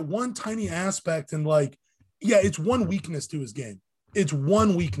they look at one tiny aspect and like, yeah, it's one weakness to his game. It's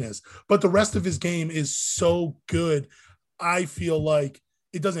one weakness, but the rest of his game is so good. I feel like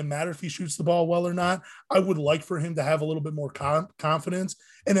it doesn't matter if he shoots the ball well or not. I would like for him to have a little bit more confidence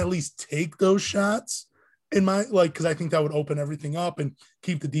and at least take those shots because I think that would open everything up and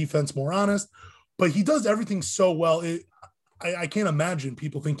keep the defense more honest. But he does everything so well. I can't imagine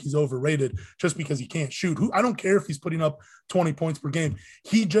people think he's overrated just because he can't shoot. I don't care if he's putting up 20 points per game.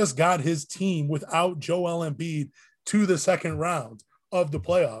 He just got his team without Joel Embiid to the second round of the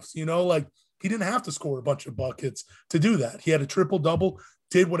playoffs. You know, like, he didn't have to score a bunch of buckets to do that. He had a triple-double,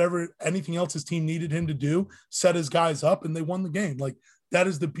 did anything else his team needed him to do, set his guys up, and they won the game. Like, that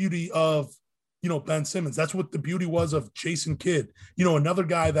is the beauty of, you know, Ben Simmons. That's what the beauty was of Jason Kidd. You know, another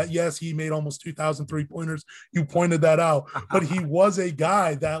guy that, yes, he made almost 2,000 3-pointers. You pointed that out. But he was a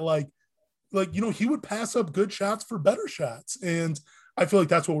guy that, like, you know, he would pass up good shots for better shots. And I feel like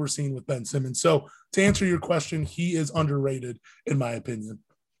that's what we're seeing with Ben Simmons. So to answer your question, he is underrated, in my opinion.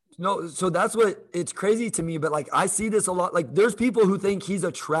 No, so that's what it's crazy to me. But like, I see this a lot. Like, there's people who think he's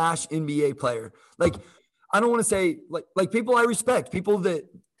a trash NBA player. Like, I don't want to say like people I respect, people that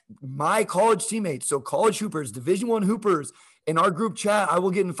my college teammates, so college hoopers, Division I hoopers in our group chat, I will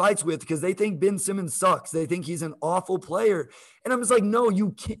get in fights with because they think Ben Simmons sucks. They think he's an awful player. And I'm just like, no,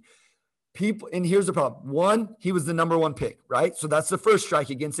 you can't. People, and here's the problem. One, he was the number 1 pick, right? So that's the first strike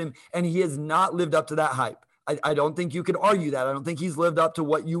against him. And he has not lived up to that hype. I don't think you could argue that. I don't think he's lived up to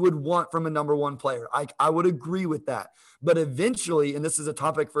what you would want from a number 1 player. I would agree with that. But eventually, and this is a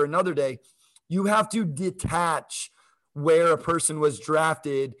topic for another day, you have to detach where a person was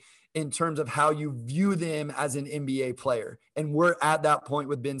drafted in terms of how you view them as an NBA player. And we're at that point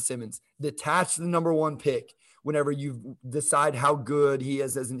with Ben Simmons. Detach the number 1 pick whenever you decide how good he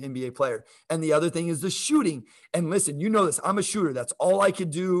is as an NBA player. And the other thing is the shooting. And listen, you know this, I'm a shooter. That's all I could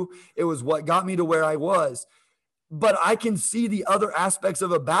do. It was what got me to where I was. But I can see the other aspects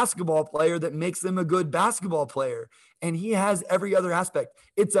of a basketball player that makes them a good basketball player. And he has every other aspect.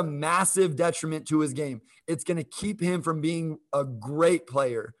 It's a massive detriment to his game. It's going to keep him from being a great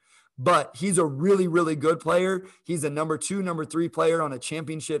player. But he's a really, really good player. He's a number 2, number 3 player on a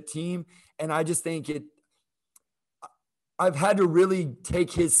championship team. And I just think I've had to really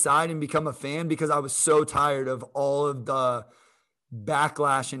take his side and become a fan because I was so tired of all of the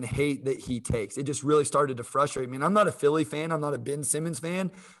backlash and hate that he takes. It just really started to frustrate me. And I'm not a Philly fan. I'm not a Ben Simmons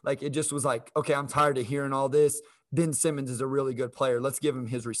fan. Like, it just was like, okay, I'm tired of hearing all this. Ben Simmons is a really good player. Let's give him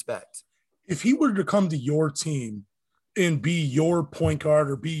his respect. If he were to come to your team and be your point guard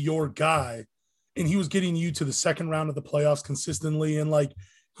or be your guy, and he was getting you to the second round of the playoffs consistently, and like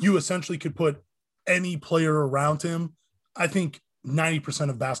you essentially could put any player around him, I think 90%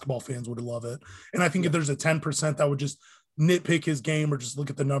 of basketball fans would love it. And I think if there's a 10% that would just nitpick his game or just look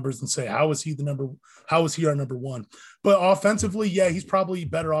at the numbers and say, how is he our number one? But offensively, yeah, he's probably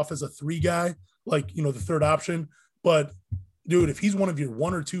better off as a 3 guy, like, the third option. But dude, if he's one of your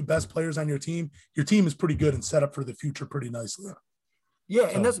 1 or 2 best players on your team is pretty good and set up for the future pretty nicely. Yeah.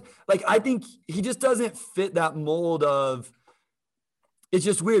 And that's like, I think he just doesn't fit that mold of, it's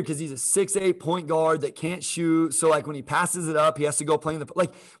just weird because he's a 6'8" point guard that can't shoot. So like when he passes it up, he has to go play in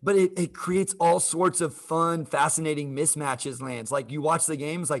but it creates all sorts of fun, fascinating mismatches, Lance. Like you watch the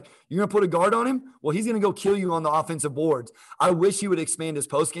games, like you're going to put a guard on him. Well, he's going to go kill you on the offensive boards. I wish he would expand his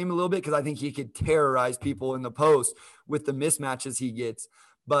post game a little bit because I think he could terrorize people in the post with the mismatches he gets.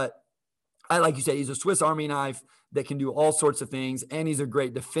 But like you said, he's a Swiss Army knife that can do all sorts of things. And he's a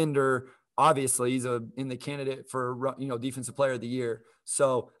great defender. Obviously he's in the candidate for, defensive player of the year.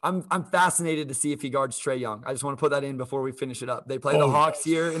 So I'm fascinated to see if he guards Trae Young. I just want to put that in before we finish it up. They play the Hawks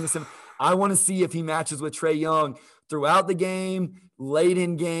here in the I want to see if he matches with Trae Young throughout the game, late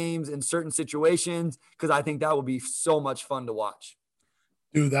in games, in certain situations, because I think that would be so much fun to watch.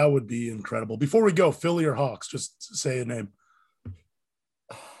 Dude, that would be incredible. Before we go, Philly or Hawks, just say a name.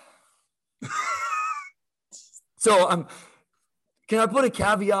 So can I put a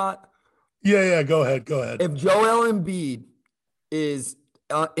caveat? Yeah, go ahead. If Joel Embiid is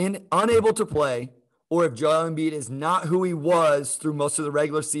unable to play, or if Joel Embiid is not who he was through most of the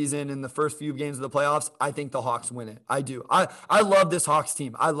regular season in the first few games of the playoffs, I think the Hawks win it. I do. I love this Hawks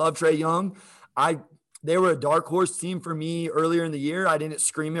team. I love Trae Young. They were a dark horse team for me earlier in the year. I didn't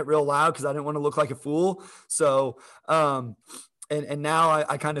scream it real loud because I didn't want to look like a fool. So, and now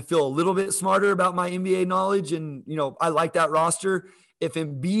I kind of feel a little bit smarter about my NBA knowledge. And, I like that roster. If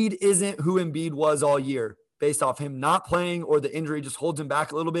Embiid isn't who Embiid was all year, based off him not playing or the injury just holds him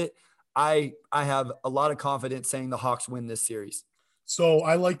back a little bit, I have a lot of confidence saying the Hawks win this series. So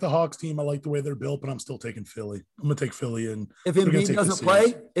I like the Hawks team. I like the way they're built, but I'm still taking Philly. I'm going to take Philly. And if Embiid doesn't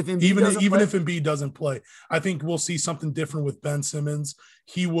play, if Embiid doesn't play, I think we'll see something different with Ben Simmons.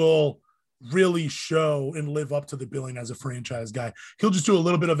 He will really show and live up to the billing as a franchise guy. He'll just do a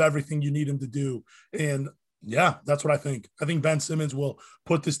little bit of everything you need him to do. And yeah, that's what I think. I think Ben Simmons will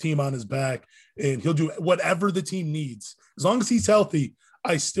put this team on his back and he'll do whatever the team needs. As long as he's healthy,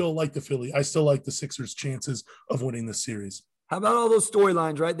 I still like the Philly. I still like the Sixers' chances of winning this series. How about all those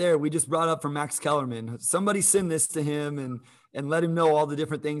storylines right there we just brought up from Max Kellerman? Somebody send this to him and let him know all the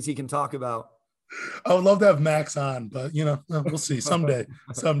different things he can talk about. I would love to have Max on, but, we'll see someday.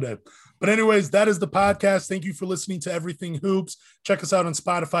 But anyways, that is the podcast. Thank you for listening to Everything Hoops. Check us out on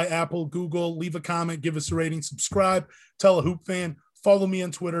Spotify, Apple, Google. Leave a comment, give us a rating, subscribe, tell a Hoop fan. Follow me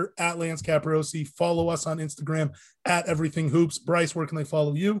on Twitter at Lance Caparosi. Follow us on Instagram at Everything Hoops. Bryce, where can they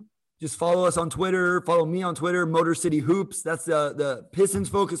follow you? Just follow us on Twitter. Follow me on Twitter, Motor City Hoops. That's the Pistons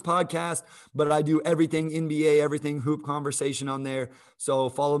Focus podcast, but I do everything NBA, everything hoop conversation on there. So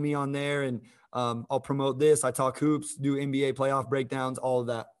follow me on there, and I'll promote this. I talk hoops, do NBA playoff breakdowns, all of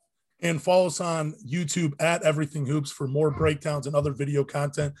that. And follow us on YouTube at Everything Hoops for more breakdowns and other video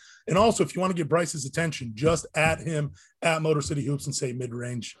content. And also, if you want to get Bryce's attention, just at him at Motor City Hoops and say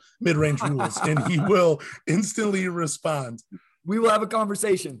mid-range rules, and he will instantly respond. We will have a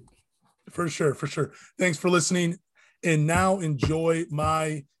conversation. For sure. Thanks for listening. And now enjoy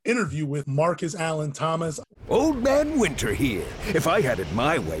my interview with Marcus Allen Thomas. Old Man Winter here. If I had it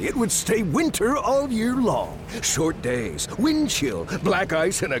my way, it would stay winter all year long. Short days, wind chill, black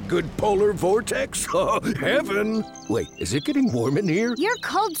ice, and a good polar vortex. Oh, heaven. Wait, is it getting warm in here? Your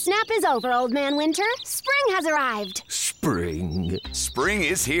cold snap is over, Old Man Winter. Spring has arrived. Spring. Spring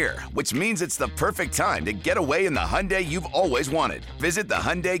is here, which means it's the perfect time to get away in the Hyundai you've always wanted. Visit the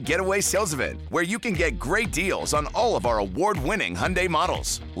Hyundai Getaway Sales Event, where you can get great deals on all of our award-winning Hyundai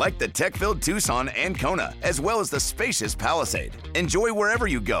models, like the tech-filled Tucson and Kona, as well as the spacious Palisade. Enjoy wherever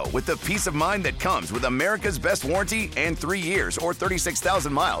you go with the peace of mind that comes with America's best warranty and 3 years or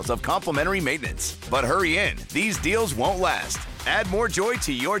 36,000 miles of complimentary maintenance. But hurry in, these deals won't last. Add more joy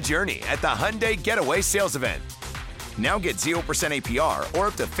to your journey at the Hyundai Getaway Sales Event. Now get 0% APR or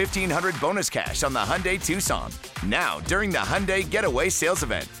up to $1,500 bonus cash on the Hyundai Tucson. Now during the Hyundai Getaway Sales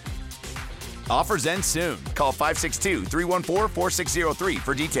Event. Offers end soon. Call 562-314-4603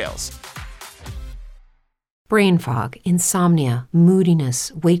 for details. brain fog, insomnia,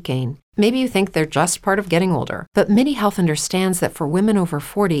 moodiness, weight gain. Maybe you think they're just part of getting older, but MIDI Health understands that for women over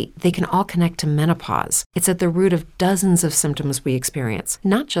 40, they can all connect to menopause. It's at the root of dozens of symptoms we experience,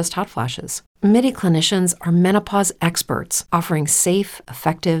 not just hot flashes. MIDI clinicians are menopause experts, offering safe,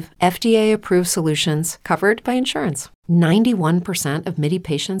 effective, FDA-approved solutions covered by insurance. 91% of MIDI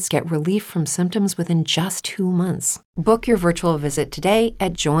patients get relief from symptoms within just 2 months. Book your virtual visit today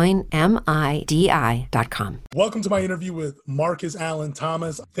at joinmidi.com. Welcome to my interview with Marcus Allen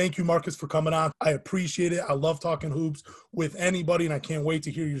Thomas. Thank you, Marcus, for coming on. I appreciate it. I love talking hoops with anybody, and I can't wait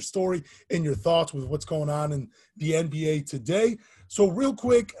to hear your story and your thoughts with what's going on in the NBA today. So real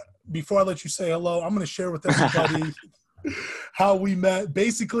quick, before I let you say hello, I'm going to share with everybody how we met.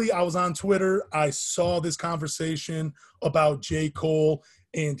 Basically, I was on Twitter. I saw this conversation about J. Cole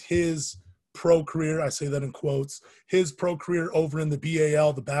and his pro career. I say that in quotes. His pro career over in the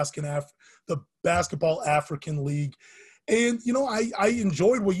BAL, the Basketball African League. And, you know, I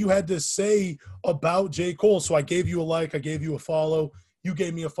enjoyed what you had to say about J. Cole. So I gave you a like. I gave you a follow. You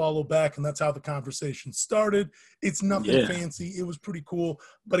gave me a follow back, and that's how the conversation started. It's nothing fancy. It was pretty cool.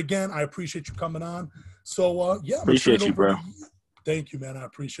 But again, I appreciate you coming on. So, appreciate you, bro. Thank you, man. I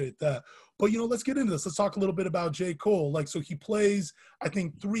appreciate that. But, you know, let's get into this. Let's talk a little bit about J. Cole. So he plays, I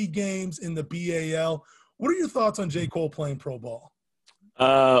think, 3 games in the BAL. What are your thoughts on J. Cole playing pro ball?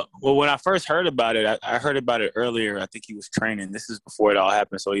 Well, when I first heard about it, I heard about it earlier. I think he was training. This is before it all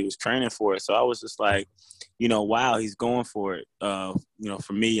happened, so he was training for it. So I was just like, you know, wow, he's going for it. You know,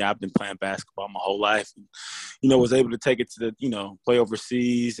 for me, I've been playing basketball my whole life. And, you know, was able to take it to the, you know, play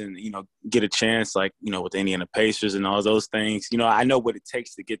overseas and, you know, get a chance, like, you know, with the Indiana Pacers and all those things. You know, I know what it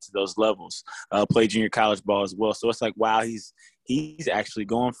takes to get to those levels. Play junior college ball as well. So it's like, wow, he's actually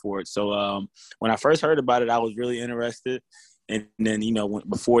going for it. So when I first heard about it, I was really interested. And then, you know,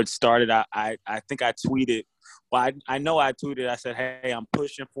 before it started, I think I tweeted. Well, I know I tweeted. I said, hey, I'm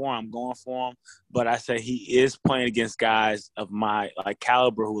pushing for him. I'm going for him. But I said he is playing against guys of my, like,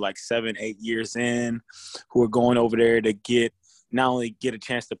 caliber who, like, 7, 8 years in, who are going over there to not only get a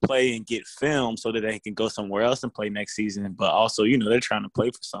chance to play and get film so that they can go somewhere else and play next season, but also, you know, they're trying to play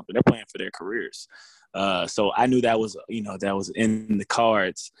for something. They're playing for their careers. So I knew that was in the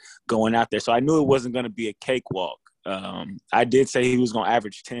cards going out there. So I knew it wasn't going to be a cakewalk. I did say he was going to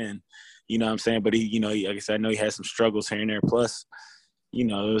average 10, you know what I'm saying? But he, you know, like I said, I know he had some struggles here and there. Plus, you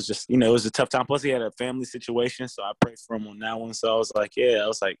know, it was just, you know, it was a tough time. Plus he had a family situation. So I prayed for him on that one. So I was like, it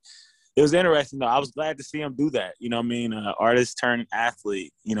was interesting though. I was glad to see him do that. You know what I mean? Artist turned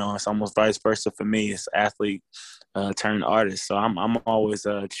athlete, you know, it's almost vice versa for me. It's athlete turned artist. So I'm always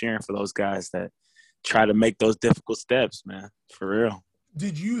cheering for those guys that try to make those difficult steps, man, for real.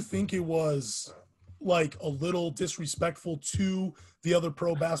 Did you think it was like a little disrespectful to the other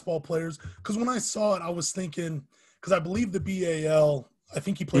pro basketball players? Because when I saw it, I was thinking, because I believe the BAL, I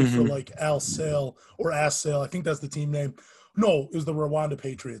think he played for like Al Sail or Assail. I think that's the team name. No, it was the Rwanda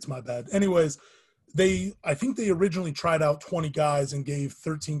Patriots. My bad. Anyways, I think they originally tried out 20 guys and gave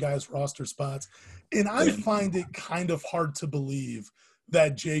 13 guys roster spots. And I find it kind of hard to believe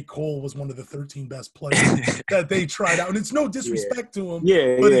that J. Cole was one of the 13 best players that they tried out. And it's no disrespect to him.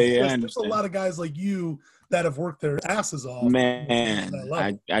 But there's a lot of guys like you that have worked their asses off. Man,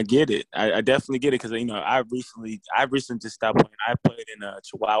 I get it. I definitely get it because, you know, I recently just stopped playing. I played in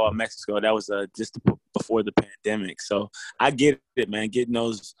Chihuahua, Mexico. That was just before the pandemic. So I get it, man. Getting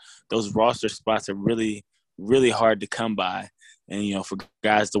those roster spots are really, really hard to come by. And, you know, for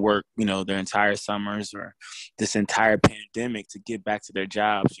guys to work, you know, their entire summers or this entire pandemic to get back to their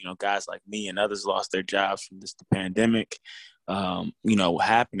jobs, you know, guys like me and others lost their jobs from the pandemic, you know,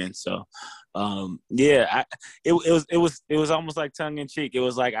 happening. So, it was almost like tongue in cheek. It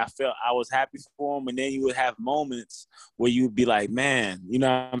was like I felt I was happy for him. And then you would have moments where you would be like, man, you know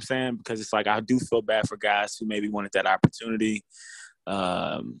what I'm saying? Because it's like I do feel bad for guys who maybe wanted that opportunity.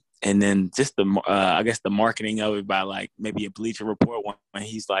 And then just I guess the marketing of it by like maybe a Bleacher Report when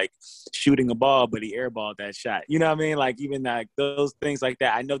he's like shooting a ball, but he airballed that shot. You know what I mean? Like even like those things like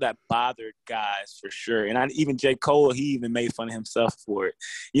that. I know that bothered guys for sure. And even J. Cole, he even made fun of himself for it.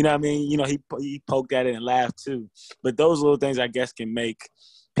 You know what I mean? You know, he poked at it and laughed too. But those little things I guess can make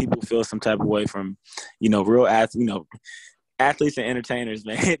people feel some type of way from, you know, real athletes, you know, athletes and entertainers,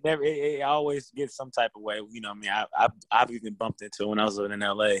 man. It always gets some type of way. You know what I mean? I've even bumped into it when I was living in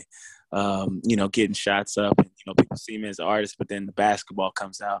LA, you know, getting shots up and, you know, people see me as an artist, but then the basketball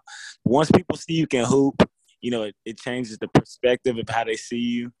comes out. Once people see you can hoop, you know, it changes the perspective of how they see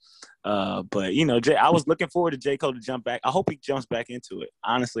you. But, you know, I was looking forward to J. Cole to jump back. I hope he jumps back into it.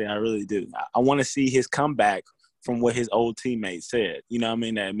 Honestly, I really do. I want to see his comeback from what his old teammates said. You know what I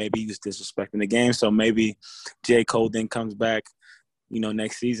mean? That maybe he was disrespecting the game. So maybe J. Cole then comes back,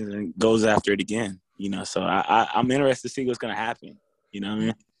 next season and goes after it again. So I'm interested to see what's going to happen. You know what I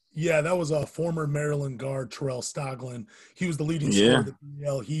mean? Yeah, that was a former Maryland guard, Terrell Stoglin. He was the leading scorer of the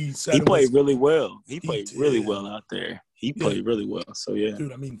BL. He said he played really well. He played really well out there. He played really well. So, yeah.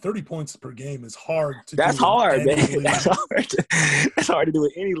 Dude, I mean, 30 points per game is hard to do. That's hard, man. That's hard. That's hard to do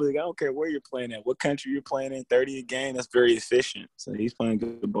in any league. I don't care where you're playing at, what country you're playing in. 30 a game, that's very efficient. So, he's playing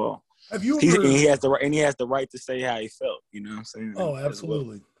good ball. Have you ever – he has the right to say how he felt, you know what I'm saying? Oh,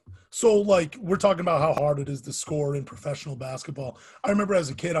 absolutely. So, like, we're talking about how hard it is to score in professional basketball. I remember as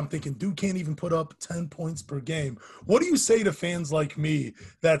a kid, I'm thinking, dude can't even put up 10 points per game. What do you say to fans like me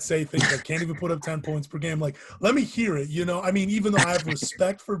that say things like can't even put up 10 points per game? Like, let me hear it, I mean, even though I have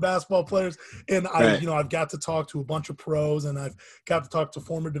respect for basketball players and I've got to talk to a bunch of pros and I've got to talk to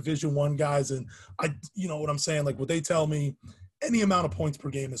former Division I guys and what I'm saying, like, what they tell me, any amount of points per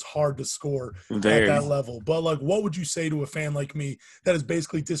game is hard to score at that level. But, like, what would you say to a fan like me that is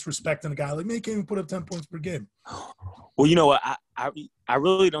basically disrespecting a guy like me, can't even put up 10 points per game? Well, you know what? I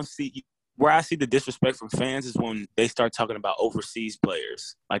really don't see – where I see the disrespect from fans is when they start talking about overseas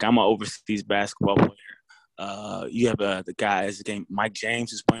players. Like, I'm an overseas basketball player. You have the guy as a game. Mike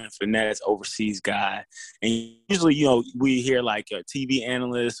James is playing for the Nets, overseas guy. And usually, we hear like TV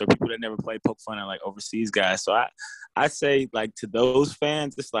analysts or people that never play poke fun at like overseas guys. So I say like to those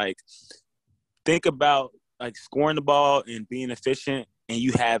fans, it's like think about like scoring the ball and being efficient, and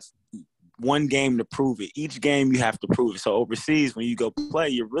you have one game to prove it. Each game you have to prove it. So overseas, when you go play,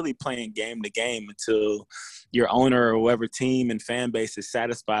 you're really playing game to game until your owner or whoever team and fan base is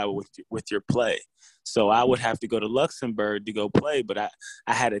satisfied with your play. So I would have to go to Luxembourg to go play, but I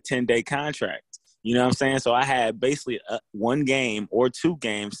had a 10-day contract. You know what I'm saying? So I had basically one game or two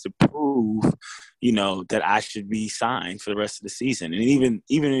games to prove, that I should be signed for the rest of the season. And even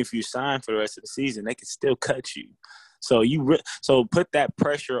if you sign for the rest of the season, they can still cut you. So so put that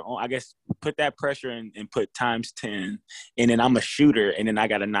pressure on. I guess put that pressure and put times 10. And then I'm a shooter, and then I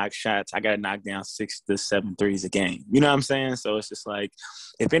got to knock shots. I got to knock down 6 to 7 threes a game. You know what I'm saying? So it's just like,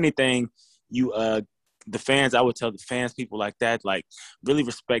 if anything, the fans, I would tell the fans, people like that, like really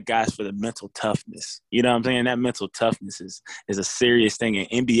respect guys for the mental toughness. You know what I'm saying? That mental toughness is a serious thing.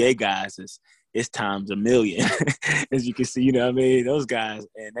 And NBA guys it's times a million, as you can see. You know what I mean? Those guys,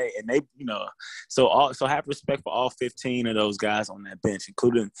 and they, so have respect for all 15 of those guys on that bench,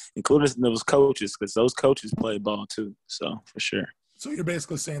 including those coaches, because those coaches play ball too. So for sure. So you're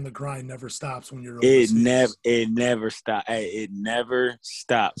basically saying the grind never stops when you're overseas. It never stops. Hey, it never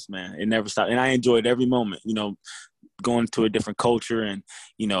stops, man. It never stops. And I enjoyed every moment, going to a different culture. And,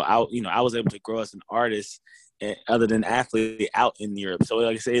 I was able to grow as an artist other than athlete out in Europe. So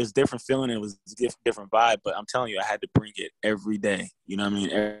like I said, it was a different feeling. It was a different vibe, but I'm telling you, I had to bring it every day. You know what I mean?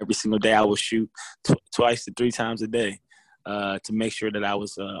 Every single day I would shoot twice to 3 times a day to make sure that I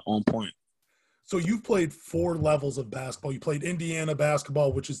was on point. So you've played 4 levels of basketball. You played Indiana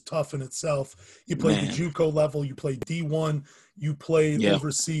basketball, which is tough in itself. You played the JUCO level. You played D1. You played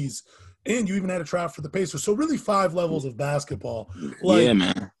overseas. And you even had a try out for the Pacers. So really 5 levels of basketball. Yeah,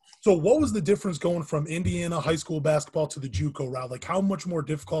 man. So what was the difference going from Indiana high school basketball to the JUCO route? Like, how much more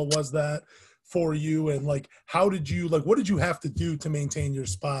difficult was that for you? And, like, what did you have to do to maintain your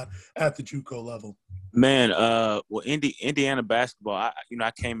spot at the JUCO level? Man, well, Indiana basketball,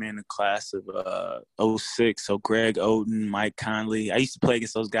 I came in the class of 06, so Greg Oden, Mike Conley. I used to play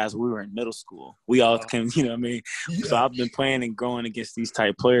against those guys when we were in middle school. We all came, you know what I mean? Yeah. So I've been playing and growing against these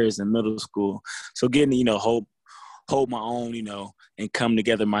type players in middle school. So getting, hold my own, and come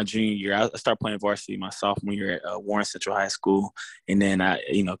together my junior year. I started playing varsity my sophomore year at Warren Central High School. And then I,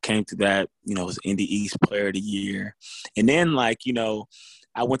 came through that, was Indy East Player of the Year. And then,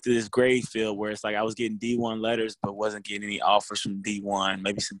 I went to this grade field where it's like I was getting D1 letters but wasn't getting any offers from D1,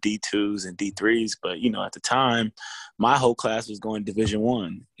 maybe some D2s and D3s. But, at the time, my whole class was going Division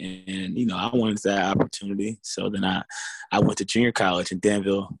I. And, I wanted that opportunity. So then I went to junior college in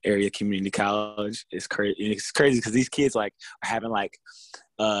Danville Area Community College. It's crazy because these kids, are having,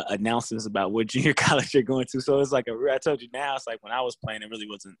 announcements about what junior college you're going to. So it's like I told you now, it's like when I was playing, it really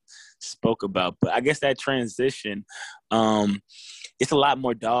wasn't spoke about. But I guess that transition, it's a lot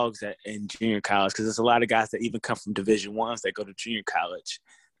more dogs in junior college because there's a lot of guys that even come from Division I's that go to junior college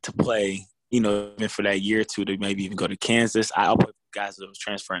to play, even for that year or two to maybe even go to Kansas. I played with guys that was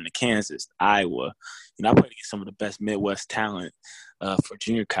transferring to Kansas, Iowa. I played against some of the best Midwest talent for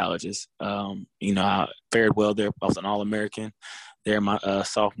junior colleges. I fared well there. I was an All-American there my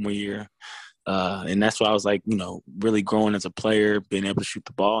sophomore year. And that's why I was like, really growing as a player, being able to shoot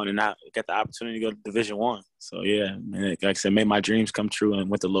the ball, and then I got the opportunity to go to Division I. So yeah, man, like I said, made my dreams come true and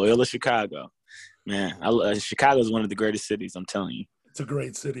went to Loyola Chicago. Man, Chicago is one of the greatest cities. I'm telling you. It's a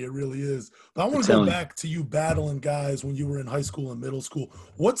great city. It really is. But I want to go back to you battling guys when you were in high school and middle school.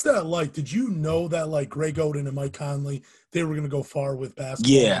 What's that like? Did you know that like Greg Oden and Mike Conley, they were going to go far with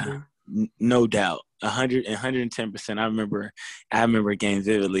basketball? Yeah, no doubt. 110%. I remember a game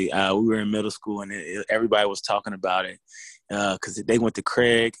vividly. We were in middle school and everybody was talking about it because they went to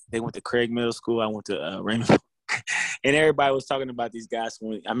Craig. They went to Craig Middle School. I went to Raymond. And everybody was talking about these guys.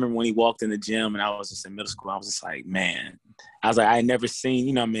 I remember when he walked in the gym and I was just in middle school, I was just like, man. I was like, I had never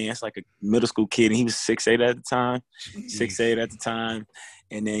seen, it's like a middle school kid. And he was 6'8" at the time, 6'8" at the time.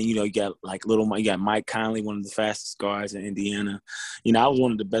 And then, you got you got Mike Conley, one of the fastest guards in Indiana. I was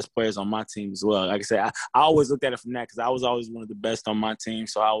one of the best players on my team as well. Like I said, I always looked at it from that because I was always one of the best on my team.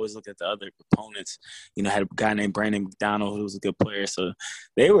 So I always looked at the other opponents. I had a guy named Brandon McDonald who was a good player. So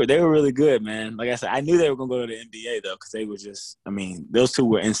they were really good, man. Like I said, I knew they were going to go to the NBA, though, because they were just – those two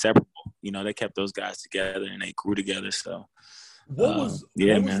were inseparable. They kept those guys together and they grew together. So, what was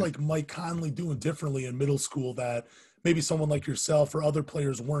like Mike Conley doing differently in middle school that – maybe someone like yourself or other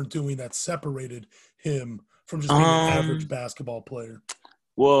players weren't doing that separated him from just being an average basketball player?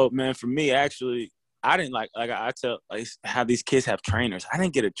 Well, man, for me, actually, I didn't I tell how these kids have trainers. I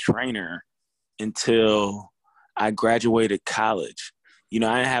didn't get a trainer until I graduated college. I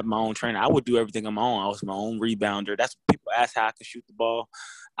didn't have my own trainer. I would do everything on my own. I was my own rebounder. That's what people ask how I could shoot the ball.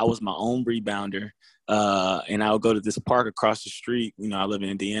 I was my own rebounder. And I would go to this park across the street. I live in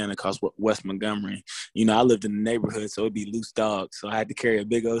Indiana, across West Montgomery. I lived in the neighborhood, so it'd be loose dogs. So I had to carry a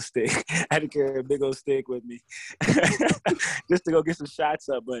big old stick. With me just to go get some shots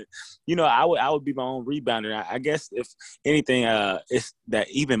up. But, I would be my own rebounder. I guess if anything, it's that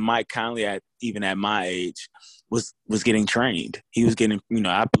even Mike Conley, even at my age, was getting trained. He was getting,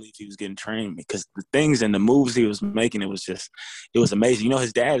 I believe he was getting trained because the things and the moves he was making, it was amazing.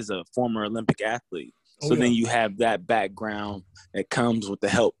 His dad is a former Olympic athlete. So then you have that background that comes with the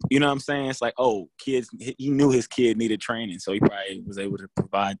help. You know what I'm saying? It's like, he knew his kid needed training, so he probably was able to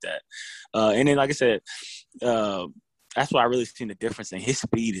provide that. And then, like I said, that's why I really seen the difference. And his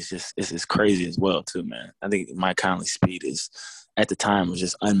speed is crazy as well, too, man. I think Mike Conley's speed at the time was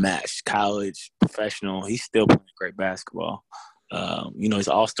just unmatched. College, professional, he's still playing great basketball. He's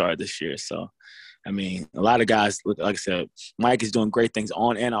all-star this year, so. A lot of guys, like I said, Mike is doing great things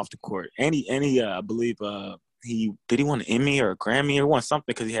on and off the court. And he I believe, he won an Emmy or a Grammy or won something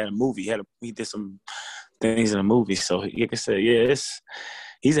because he had a movie. He did some things in a movie. So, like I said,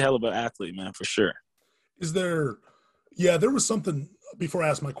 he's a hell of an athlete, man, for sure. There was something before I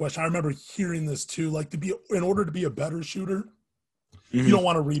asked my question. I remember hearing this too, like in order to be a better shooter, you don't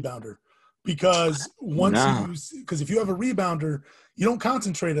want a rebounder. Because if you have a rebounder, you don't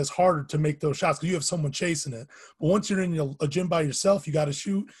concentrate as hard to make those shots because you have someone chasing it. But once you're in a gym by yourself, you got to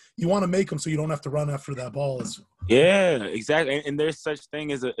shoot. You want to make them so you don't have to run after that ball. Yeah, exactly. And there's such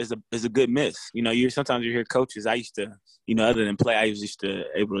thing as a good miss. Sometimes you hear coaches. I used to, other than play, I used to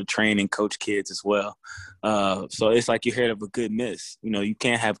able to train and coach kids as well. So it's like you heard of a good miss. You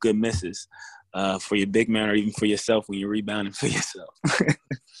can't have good misses for your big man or even for yourself when you're rebounding for yourself.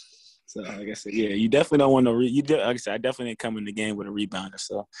 So, like I said, you definitely don't want to. Like I said, I definitely didn't come in the game with a rebounder.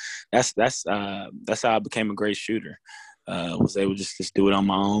 So, that's how I became a great shooter. Was able to just do it on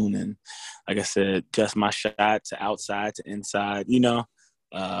my own, and like I said, just my shot to outside to inside.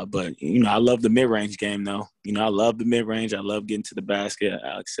 But I love the mid-range game though. I love the mid-range. I love getting to the basket. Like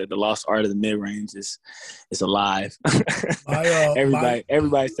I said, the lost art of the mid-range is alive.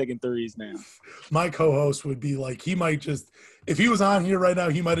 Everybody's taking threes now. My co-host would be like, he might just, if he was on here right now,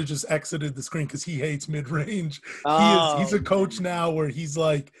 he might have just exited the screen because he hates mid-range. He's a coach now where he's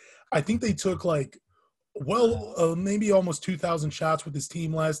like, I think they took like maybe almost 2,000 shots with his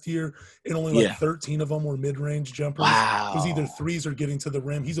team last year, and only 13 of them were mid-range jumpers. Wow. It was either threes or getting to the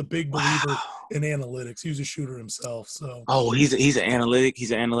rim. He's a big believer in analytics. He was a shooter himself. So he's an analytic.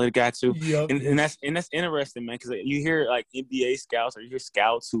 He's an analytic guy too. Yep. And that's interesting, man, because you hear like NBA scouts or you hear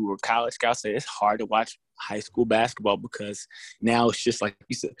scouts who are college scouts say it's hard to watch high school basketball because now it's just like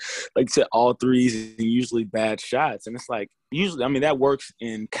you said, all threes and usually bad shots, and it's like usually that works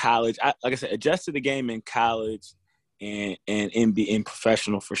in college. Like I said, adjust to the game in college and in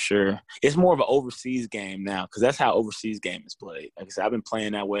professional for sure. It's more of an overseas game now because that's how overseas game is played. Like I said, I've been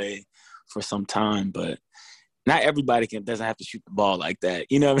playing that way for some time, but not everybody doesn't have to shoot the ball like that.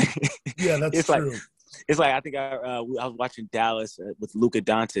 You know what I mean? Yeah, that's true. It's like I think I was watching Dallas with Luka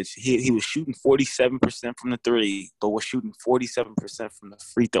Doncic. He was shooting 47% from the three, but was shooting 47% from the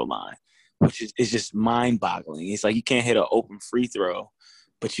free throw line. which is just mind-boggling. It's like you can't hit an open free throw,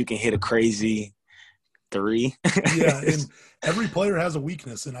 but you can hit a crazy three. Yeah, and every player has a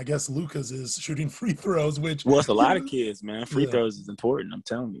weakness, and I guess Luka's is shooting free throws, which well, it's a lot of kids, man. Free Yeah. throws is important, I'm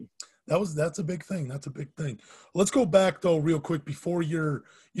telling you. That's a big thing. That's a big thing. Let's go back though real quick before you're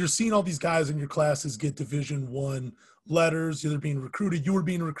seeing all these guys in your classes get Division I letters, they're being recruited. You were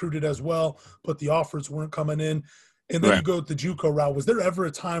being recruited as well, but the offers weren't coming in. And then Right. you go the JUCO route. Was there ever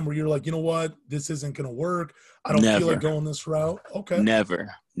a time where you're like, you know what, this isn't going to work? I don't feel Never. like going this route. Okay.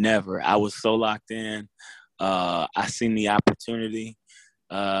 Never. I was so locked in. I seen the opportunity,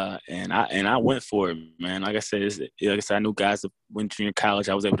 and I went for it, man. Like I said, I knew guys that went to junior college.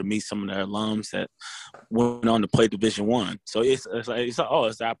 I was able to meet some of their alums that went on to play Division I. So it's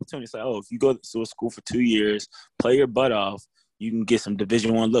the opportunity. It's like, if you go to a school for 2 years, play your butt off, you can get some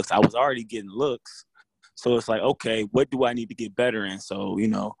Division I looks. I was already getting looks. So it's like, okay, what do I need to get better in? So,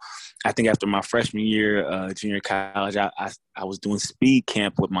 I think after my freshman year, junior college, I was doing speed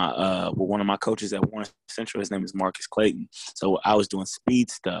camp with with one of my coaches at Warren Central. His name is Marcus Clayton. So I was doing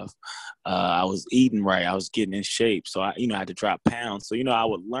speed stuff. I was eating right. I was getting in shape. So I had to drop pounds. So, I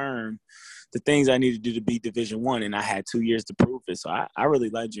would learn the things I needed to do to be Division I, and I had 2 years to prove it. So I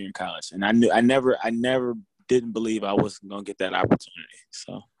really liked junior college, and I never didn't believe I wasn't going to get that opportunity.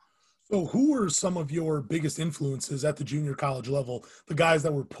 So who were some of your biggest influences at the junior college level, the guys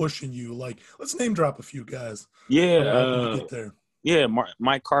that were pushing you? Like, let's name drop a few guys. Yeah. Get there. Yeah,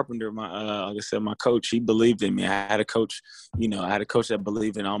 Mike Carpenter, like I said, my coach, he believed in me. I had a coach, that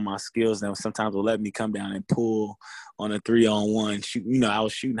believed in all my skills and sometimes would let me come down and pull on a 3-on-1. Shoot, I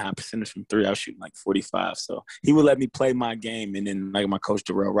was shooting high percentage from three. I was shooting like 45. So he would let me play my game. And then like my coach,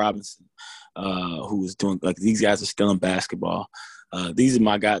 Darrell Robinson, who was doing, like, these guys are still in basketball. These are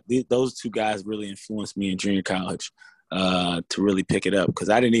my guys. Those two guys really influenced me in junior college to really pick it up because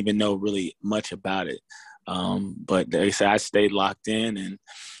I didn't even know really much about it. But they said I stayed locked in, and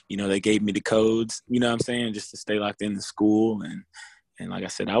they gave me the codes. You know what I'm saying, just to stay locked in the school. And like I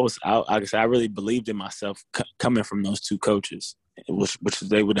said, I really believed in myself coming from those two coaches, which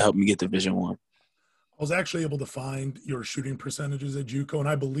they would help me get Division I. I was actually able to find your shooting percentages at JUCO, and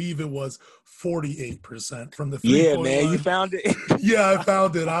I believe it was 48% from the 3-point line. You found it. Yeah, I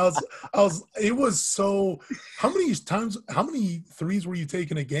found it. It was so. How many threes were you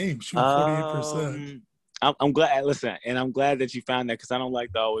taking a game? Shooting 48%. I'm glad. Listen, and I'm glad that you found that because I don't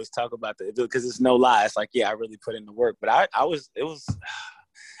like to always talk about that because it's no lie. It's like, yeah, I really put in the work, but I was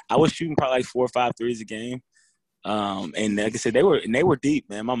shooting probably like 4 or 5 threes a game. And like I said, they were deep,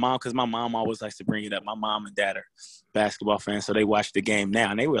 man. My mom always likes to bring it up. My mom and dad are basketball fans, so they watch the game now,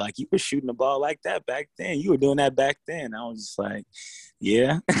 and they were like, "You were shooting the ball like that back then. You were doing that back then." I was just like,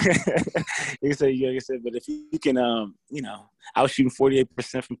 "Yeah." Like I said, but if you can, I was shooting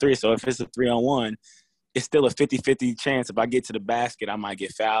 48% from three. So if it's a 3-on-1, it's still a 50-50 chance. If I get to the basket, I might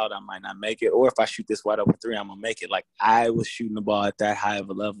get fouled. I might not make it. Or if I shoot this wide open three, I'm going to make it. Like, I was shooting the ball at that high of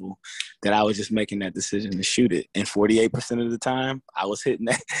a level that I was just making that decision to shoot it. And 48% of the time, I was hitting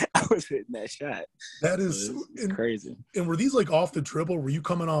that shot. That is crazy. And were these like off the dribble? Were you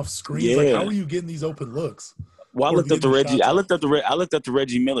coming off screens? Yeah. Like, how were you getting these open looks? Well, I looked up the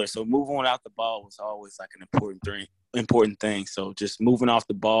Reggie Miller. So moving out the ball was always like an important thing. So just moving off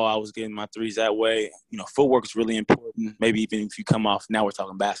the ball, I was getting my threes that way. Footwork is really important. Maybe even if you come off, now we're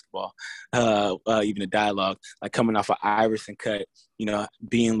talking basketball, even a dialogue, like coming off an Iverson cut,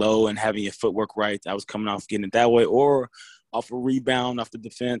 being low and having your footwork right. I was coming off getting it that way, or off a rebound, off the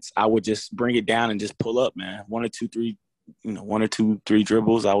defense, I would just bring it down and just pull up, man. 1 or 2, 3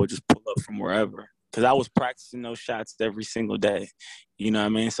 dribbles. I would just pull up from wherever. Because I was practicing those shots every single day. You know what I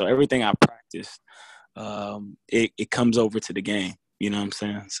mean? So everything I practiced, it comes over to the game. You know what I'm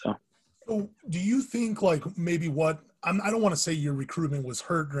saying? So do you think like maybe I don't want to say your recruitment was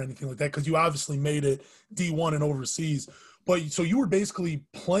hurt or anything like that because you obviously made it D1 and overseas. But so you were basically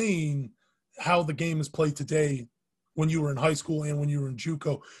playing how the game is played today when you were in high school and when you were in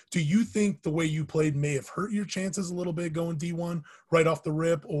JUCO. Do you think the way you played may have hurt your chances a little bit going D1 right off the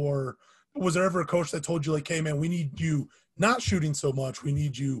rip, or – was there ever a coach that told you like, hey man, we need you not shooting so much, we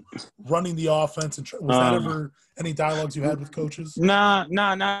need you running the offense? And was that ever any dialogues you had with coaches? Nah,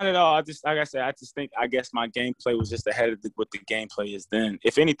 not at all. I just, like I said, I guess my gameplay was just ahead of what the gameplay is then.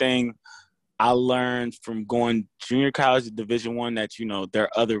 If anything, I learned from going junior college to Division I that, there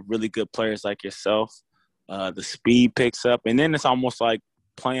are other really good players like yourself. The speed picks up, and then it's almost like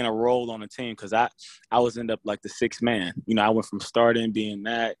playing a role on a team because I was end up like the sixth man. I went from starting being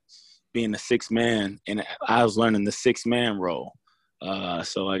the sixth man, and I was learning the sixth man role.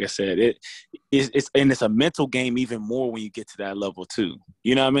 So like I said, it's a mental game even more when you get to that level too.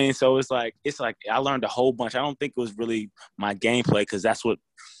 You know what I mean? So it's like I learned a whole bunch. I don't think it was really my gameplay because that's what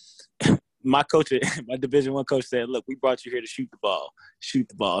my coach, my Division I coach said, look, we brought you here to shoot the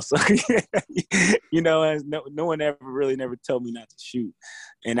ball. So, and no one never told me not to shoot.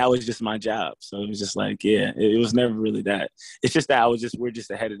 And that was just my job. So it was just like, yeah, it was never really that. It's just that we're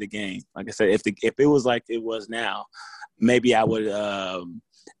just ahead of the game. Like I said, if it was like it was now, maybe I would,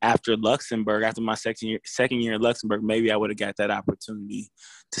 after my second year in Luxembourg, maybe I would have got that opportunity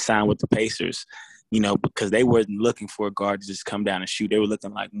to sign with the Pacers. Because they weren't looking for a guard to just come down and shoot. They were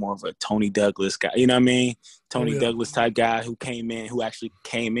looking like more of a Tony Douglas guy. You know what I mean? Tony Douglas type guy who actually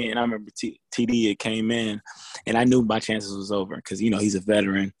came in. I remember TD came in, and I knew my chances was over because, he's a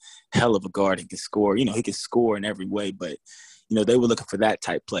veteran, hell of a guard. He can score. He can score in every way. But, they were looking for that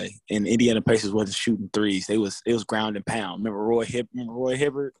type play. And Indiana Pacers wasn't shooting threes. It was ground and pound. Remember Roy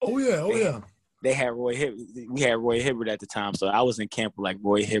Hibbert? Oh, yeah. They had Roy Hibbert. We had Roy Hibbert at the time. So I was in camp with like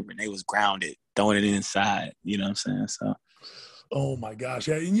Roy Hibbert, and they was grounded, throwing it inside. You know what I'm saying? So. Oh my gosh.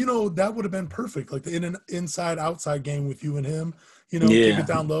 Yeah. And that would have been perfect. Like the inside outside game with you and him, kick it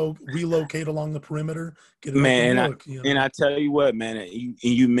down low, relocate along the perimeter, get it man, look, and I tell you what, man, and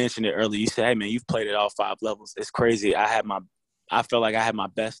you mentioned it earlier. You said, hey man, you've played at all 5 levels. It's crazy. I felt like I had my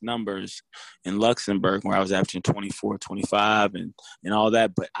best numbers in Luxembourg where I was averaging 24, 25 and all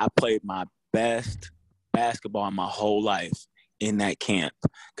that. But I played my best basketball in my whole life in that camp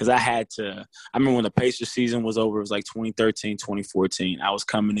because I remember when the Pacers season was over, it was like 2013, 2014. I was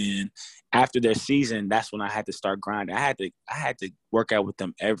coming in after their season. That's when I had to start grinding. I had to work out with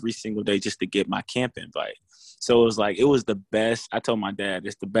them every single day just to get my camp invite. So it was the best. I told my dad,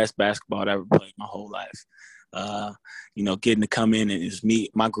 it's the best basketball I ever played my whole life. Getting to come in and it's me.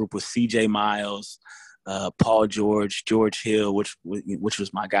 My group was CJ Miles, Paul George, George Hill, which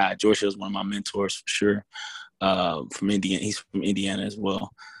was my guy. George Hill is one of my mentors for sure. From Indiana, he's from Indiana as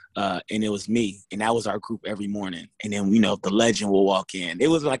well. And it was me, and that was our group every morning. And then the legend will walk in. It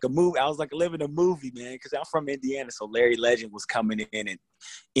was like a movie. I was like living a movie, man, because I'm from Indiana. So Larry Legend was coming in, and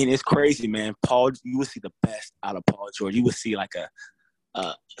it's crazy, man. Paul, you would see the best out of Paul George. You would see like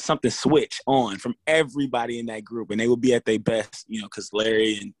something switch on from everybody in that group, and they would be at their best, because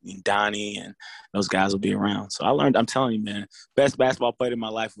Larry and Donnie and those guys will be around. So I learned, I'm telling you, man, best basketball player in my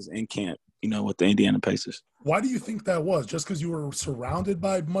life was in camp, with the Indiana Pacers. Why do you think that was? Just because you were surrounded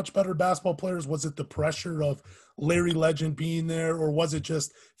by much better basketball players? Was it the pressure of Larry Legend being there, or was it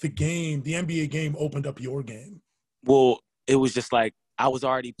just the NBA game opened up your game? Well, it was just like, I was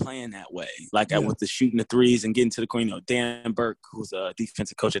already playing that way. Like I went to shooting the threes and getting to the corner. Dan Burke, who's a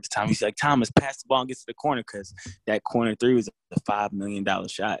defensive coach at the time, he's like, Thomas, pass the ball and get to the corner because that corner three was a $5 million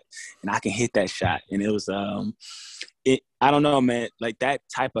shot. And I can hit that shot. And it was I don't know, man. Like that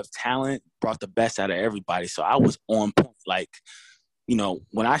type of talent brought the best out of everybody. So I was on point. Like,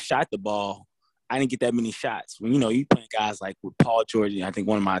 when I shot the ball, I didn't get that many shots. When, you playing guys like with Paul George, I think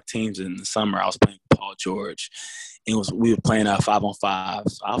one of my teams in the summer, I was playing Paul George. We were playing 5-on-5.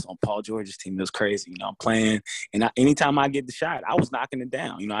 So I was on Paul George's team. It was crazy. I'm playing. And anytime I get the shot, I was knocking it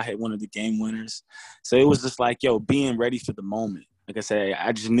down. I hit one of the game winners. So it was just like, being ready for the moment. Like I said,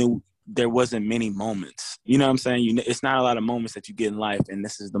 I just knew there wasn't many moments. You know what I'm saying? It's not a lot of moments that you get in life. And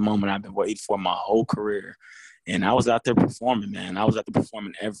this is the moment I've been waiting for my whole career. And I was out there performing, man. I was out there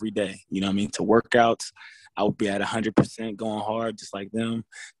performing every day. You know what I mean? To workouts, I would be at 100% going hard just like them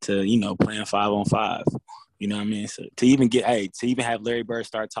to, playing 5-on-5. You know what I mean? So to even have Larry Bird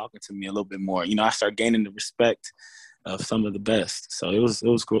start talking to me a little bit more, I start gaining the respect of some of the best. So it was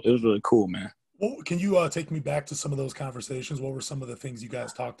cool. It was really cool, man. Well, can you take me back to some of those conversations? What were some of the things you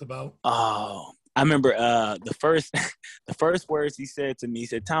guys talked about? Oh, I remember the first words he said to me, he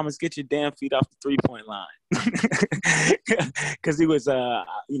said, Thomas, get your damn feet off the 3-point line. Because he was,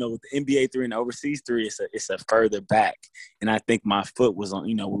 with the NBA 3 and the overseas 3, it's a further back. And I think my foot was on,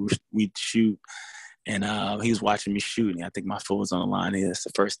 we'd shoot. And he was watching me shoot, and I think my foot was on the line. And that's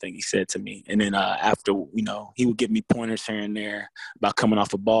the first thing he said to me. And then after, he would give me pointers here and there about coming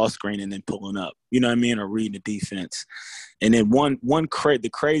off a ball screen and then pulling up, you know what I mean, or reading the defense. And then the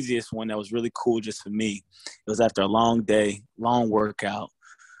craziest one that was really cool just for me, it was after a long day, long workout.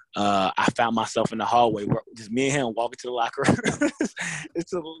 I found myself in the hallway, just me and him walking to the locker room.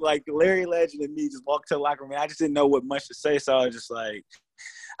 It's like Larry Legend and me just walked to the locker room. I just didn't know what much to say, so I was just like,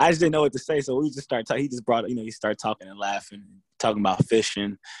 I just didn't know what to say. So we just started talking. He just brought, he started talking and laughing, talking about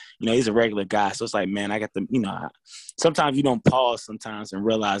fishing. He's a regular guy, so it's like, man, I got the, sometimes you don't pause sometimes and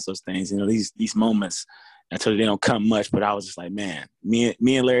realize those things. These moments. Until they don't come much, but I was just like, man, me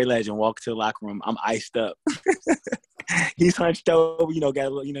and Larry Legend walk to the locker room. I'm iced up. He's hunched over, got a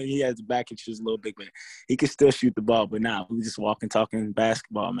little, he has the back inches a little big, but he can still shoot the ball. But now we just walking, talking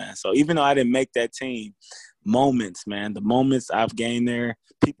basketball, man. So even though I didn't make that team, moments, man, the moments I've gained there,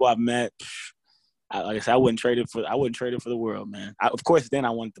 people I've met, like I said, I wouldn't trade it for the world, man. Of course, then I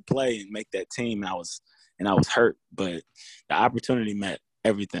wanted to play and make that team, and I was hurt, but the opportunity met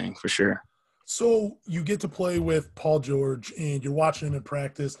everything for sure. So you get to play with Paul George and you're watching him in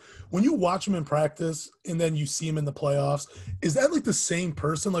practice. When you watch him in practice and then you see him in the playoffs, is that like the same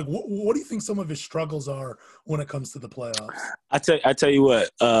person? Like what do you think some of his struggles are when it comes to the playoffs? I tell you what,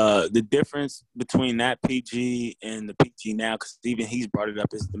 the difference between that PG and the PG now, because even he's brought it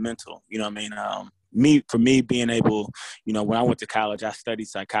up, is the mental. You know what I mean? For me being able, when I went to college, I studied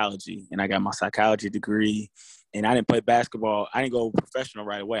psychology and I got my psychology degree. And I didn't play basketball. I didn't go professional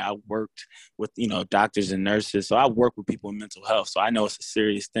right away. I worked with, doctors and nurses. So I work with people in mental health. So I know it's a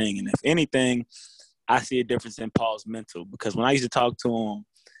serious thing. And if anything, I see a difference in Paul's mental. Because when I used to talk to him,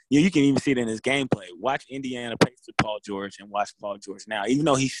 you can even see it in his gameplay. Watch Indiana Pacers Paul George and watch Paul George now. Even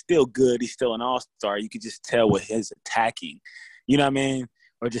though he's still good, he's still an all-star, you could just tell with his attacking. You know what I mean?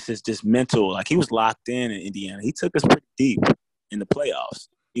 Or just his mental. Like, he was locked in Indiana. He took us pretty deep in the playoffs.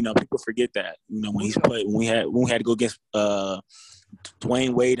 People forget that. When he's played, when we had to go against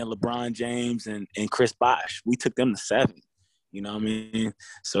Dwayne Wade and LeBron James and Chris Bosh, we took them to 7. You know what I mean?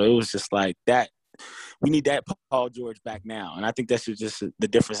 So it was just like that. We need that Paul George back now, and I think that's just the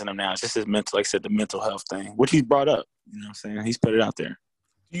difference in him now. It's just his mental, like I said, the mental health thing, which he's brought up. You know what I'm saying? He's put it out there.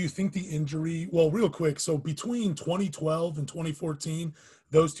 Do you think the injury – well, real quick, so between 2012 and 2014,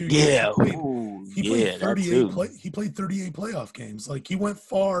 those 2 years, he played 38 playoff games. Like, he went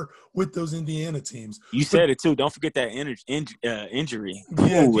far with those Indiana teams. You said it, too. Don't forget that injury. Yeah,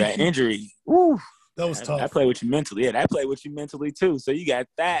 that injury. Ooh. That was tough. That played with you mentally. Yeah, that played with you mentally, too. So you got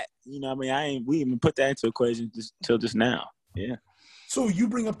that. You know what I mean? We even put that into equation till just now. Yeah. So you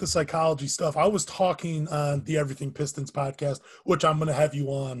bring up the psychology stuff. I was talking on the Everything Pistons podcast, which I'm going to have you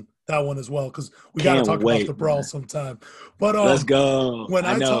on that one as well, because we got to talk about the brawl sometime. But let's go. When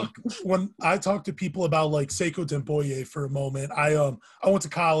I talk to people about like Sekou Demboye for a moment, I went to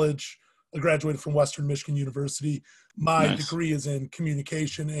college. I graduated from Western Michigan University. My degree is in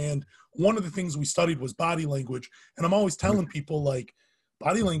communication, and one of the things we studied was body language. And I'm always telling people, like,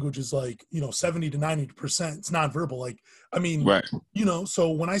 body language is like, 70 to 90%. It's nonverbal. Like, I mean, right.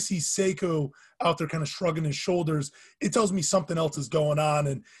 So when I see Sekou out there kind of shrugging his shoulders, it tells me something else is going on,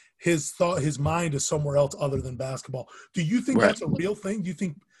 and his mind is somewhere else other than basketball. Do you think that's a real thing? Do you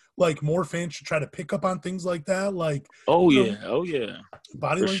think like more fans should try to pick up on things like that? Like, yeah.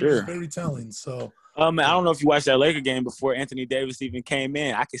 Body language is very telling. So. I don't know if you watched that Laker game before Anthony Davis even came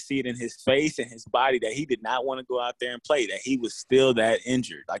in. I could see it in his face and his body that he did not want to go out there and play, that he was still that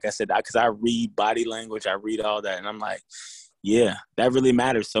injured. Like I said, because I read body language, I read all that, and I'm like, yeah, that really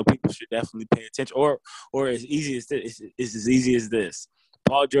matters. So people should definitely pay attention. Or as easy as this, it's as easy as this.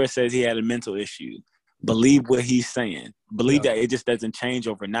 Paul George says he had a mental issue. Believe what he's saying. Believe that it just doesn't change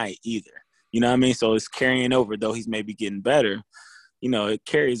overnight either. You know what I mean? So it's carrying over, though he's maybe getting better. It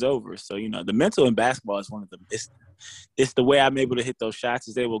carries over. So, the mental in basketball is one of the – it's the way I'm able to hit those shots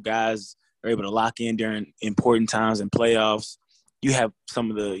is guys are able to lock in during important times in playoffs. You have some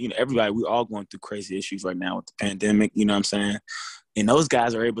of the – everybody, we're all going through crazy issues right now with the pandemic, you know what I'm saying? And those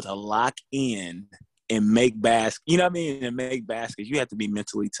guys are able to lock in and make baskets. You know what I mean? And make baskets. You have to be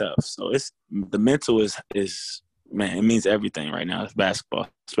mentally tough. So the mental is man, it means everything right now. It's basketball,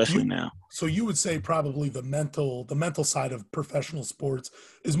 especially now. So you would say probably the mental side of professional sports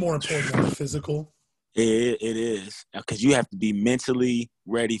is more important than the physical? It is, because you have to be mentally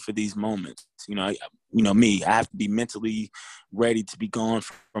ready for these moments. Me, I have to be mentally ready to be gone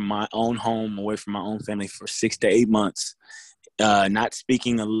from my own home, away from my own family for 6 to 8 months. Not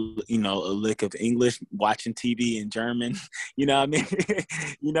speaking a lick of English, watching TV in German, you know what I mean?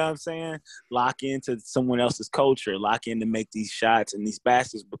 You know what I'm saying? Lock into someone else's culture, lock in to make these shots and these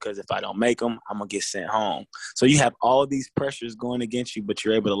baskets, because if I don't make them, I'm going to get sent home. So you have all these pressures going against you, but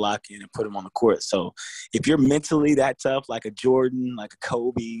you're able to lock in and put them on the court. So if you're mentally that tough, like a Jordan, like a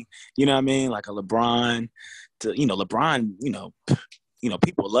Kobe, you know what I mean? Like a LeBron, LeBron,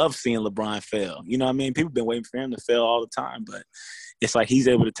 people love seeing LeBron fail. You know what I mean? People have been waiting for him to fail all the time, but it's like he's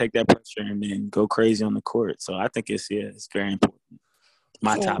able to take that pressure and then go crazy on the court. So I think it's very important.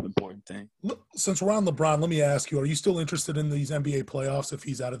 My top important thing. Since we're on LeBron, let me ask you, are you still interested in these NBA playoffs if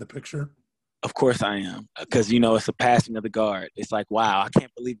he's out of the picture? Of course I am, because, it's a passing of the guard. It's like, wow, I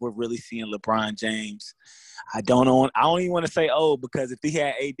can't believe we're really seeing LeBron James. I don't even want to say, because if he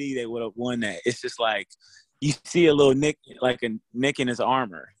had AD, they would have won that. It's just like, you see a little nick, like a nick in his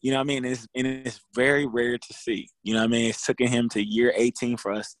armor. You know what I mean? It's very rare to see. You know what I mean? It's taken him to year 18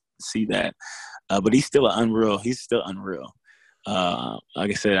 for us to see that. But he's still unreal. He's still unreal.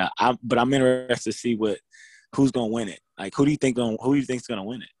 Like I said, but I'm interested to see who's gonna win it. Like, who do you think's gonna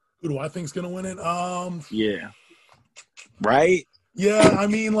win it? Who do I think's gonna win it? Yeah. Right? Yeah, I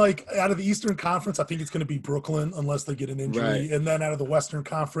mean, like, out of the Eastern Conference, I think it's going to be Brooklyn unless they get an injury. Right. And then out of the Western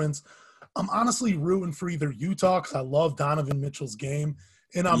Conference, I'm honestly rooting for either Utah because I love Donovan Mitchell's game.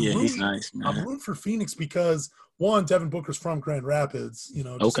 And he's nice, man. I'm rooting for Phoenix because, one, Devin Booker's from Grand Rapids,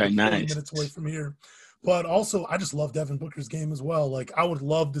 just like 40 minutes away from here. But also, I just love Devin Booker's game as well. Like, I would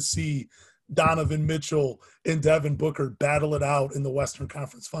love to see Donovan Mitchell and Devin Booker battle it out in the Western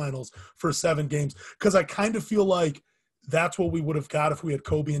Conference Finals for 7 games because I kind of feel like that's what we would have got if we had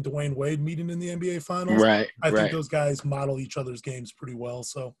Kobe and Dwayne Wade meeting in the NBA Finals. Right. I think those guys model each other's games pretty well.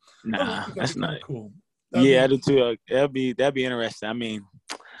 So that's nice. Cool. I do too. That'd be interesting. I mean,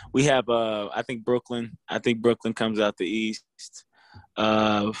 we have I think Brooklyn comes out the East.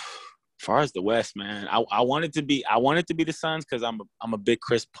 As far as the West, man, I want it to be the Suns because I'm a big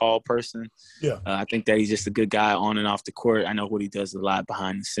Chris Paul person. Yeah, I think that he's just a good guy on and off the court. I know what he does a lot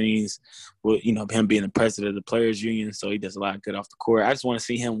behind the scenes. With him being the president of the Players Union, so he does a lot of good off the court. I just want to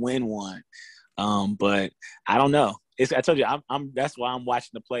see him win one. But I don't know. I told you, that's why I'm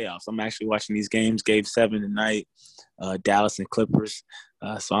watching the playoffs. I'm actually watching these games. Game 7 tonight, Dallas and Clippers.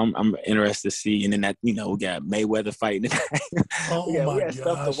 So I'm interested to see. And then we got Mayweather fighting tonight. Oh we my got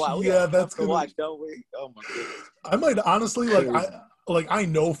stuff to watch. Yeah, that's to watch, don't we? Oh my goodness. I might honestly I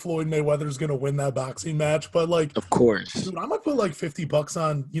know Floyd Mayweather is gonna win that boxing match, but of course, dude, I might put like $50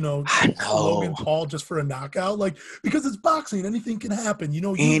 on Logan Paul just for a knockout, because it's boxing, anything can happen.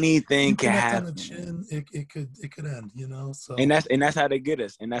 Anything can happen. On the chin, it could end. So and that's how they get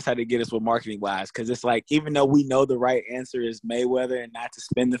us, with marketing wise, because it's like even though we know the right answer is Mayweather and not to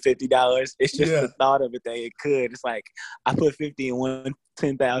spend the $50, it's just the thought of it that it could. It's like I put 50 and won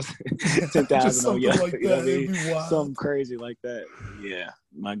 10,000 on you. Like that. Something crazy like that. Yeah,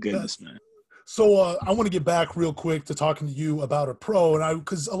 my goodness, man. So I want to get back real quick to talking to you about a pro,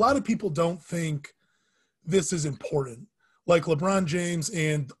 because a lot of people don't think this is important. Like LeBron James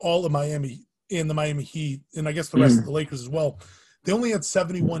and all of Miami and the Miami Heat, and I guess the rest of the Lakers as well, they only had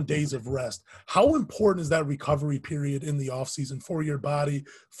 71 days of rest. How important is that recovery period in the offseason for your body,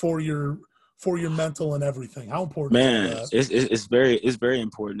 for your mental and everything? How important is that? It's very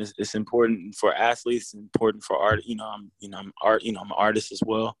important. It's important for athletes, important for art. I'm an artist as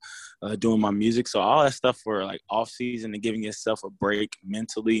well, doing my music. So all that stuff for like off season and giving yourself a break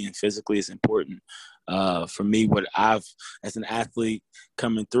mentally and physically is important. For me, as an athlete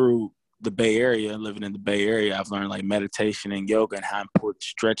coming through the Bay Area, living in the Bay Area, I've learned like meditation and yoga and how important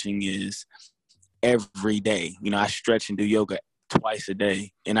stretching is every day. I stretch and do yoga twice a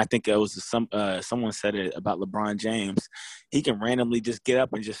day. And I think it was someone said it about LeBron James. He can randomly just get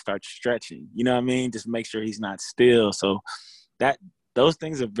up and just start stretching. You know what I mean? Just make sure he's not still. So those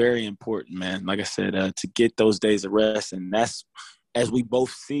things are very important, man. Like I said, to get those days of rest. And that's, as we both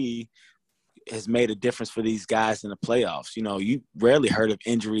see, has made a difference for these guys in the playoffs. You rarely heard of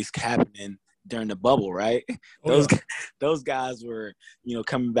injuries happening during the bubble, right? Those guys were,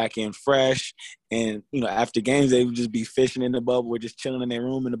 coming back in fresh, and after games they would just be fishing in the bubble or just chilling in their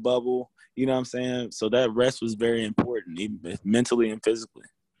room in the bubble. You know what I'm saying? So that rest was very important, even mentally and physically.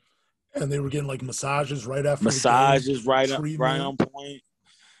 And they were getting like massages right after right on point.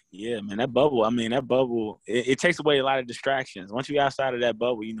 Yeah, man, that bubble, it takes away a lot of distractions. Once you're outside of that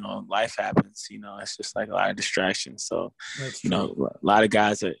bubble, life happens. It's just like a lot of distractions. So, a lot of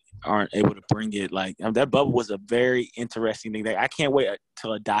guys that aren't able to bring it. Like, that bubble was a very interesting thing. I can't wait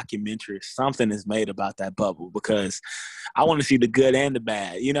until a documentary, something is made about that bubble, because I want to see the good and the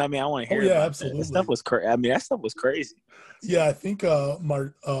bad. You know what I mean? I want to hear about absolutely. That stuff was crazy. That stuff was crazy. Yeah, I think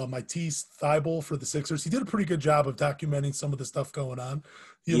Matisse Thybulle for the Sixers, he did a pretty good job of documenting some of the stuff going on.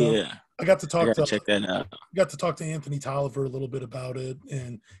 I got to talk to check that out. Got to talk to Anthony Tolliver a little bit about it,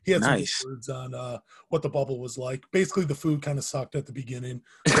 and he had some good words on what the bubble was like. Basically, the food kind of sucked at the beginning.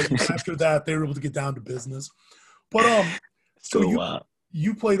 But after that, they were able to get down to business. But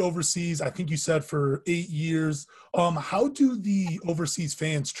you played overseas, I think you said, for 8 years. How do the overseas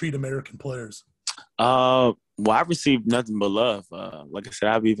fans treat American players? Well, I've received nothing but love. Like I said,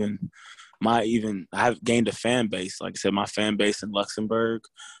 I've even I've gained a fan base. Like I said, my fan base in Luxembourg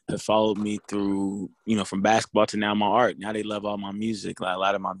have followed me through, from basketball to now my art. Now they love all my music. Like a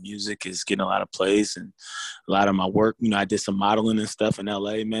lot of my music is getting a lot of plays, and a lot of my work, I did some modeling and stuff in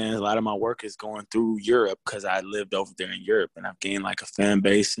LA, man. A lot of my work is going through Europe because I lived over there in Europe, and I've gained like a fan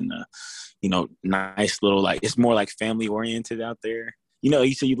base and nice little, like, it's more like family oriented out there.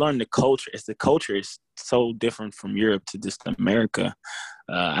 So you learn the culture. The culture is so different from Europe to just America.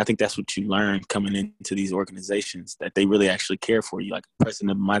 I think that's what you learn coming into these organizations, that they really actually care for you. Like the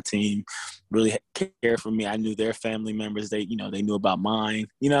president of my team really cared for me. I knew their family members. They knew about mine.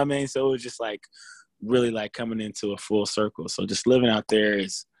 You know what I mean? So it was just like really like coming into a full circle. So just living out there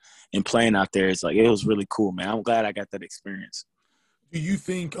and playing out there is like, it was really cool, man. I'm glad I got that experience. Do you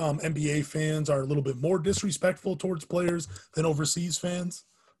think NBA fans are a little bit more disrespectful towards players than overseas fans?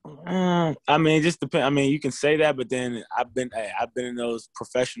 It just depends. You can say that, but then I've been in those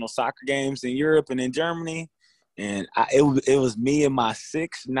professional soccer games in Europe and in Germany, and it was me and my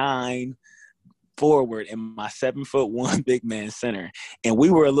 6'9" forward and my 7'1" big man center, and we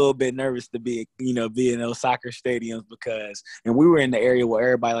were a little bit nervous to be in those soccer stadiums and we were in the area where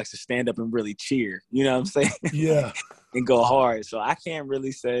everybody likes to stand up and really cheer. You know what I'm saying? Yeah. And go hard. So I can't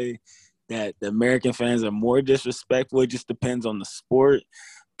really say that the American fans are more disrespectful. It just depends on the sport.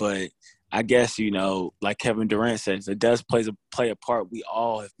 But I guess, like Kevin Durant says, it does play a part. We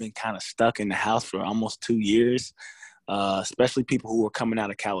all have been kind of stuck in the house for almost 2 years, especially people who were coming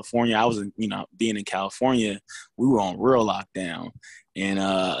out of California. I was, being in California, we were on real lockdown.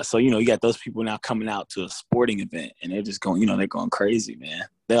 And so, you got those people now coming out to a sporting event, and they're just going, they're going crazy, man.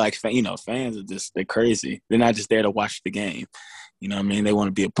 They're like, fans are just, they're crazy. They're not just there to watch the game. You know what I mean? They want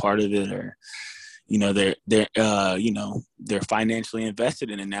to be a part of it, or, they're financially invested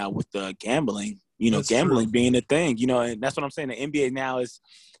in it now with the gambling, gambling being a thing, and that's what I'm saying. The NBA now is,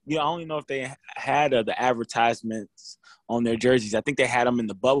 I don't even know if they had the advertisements on their jerseys. I think they had them in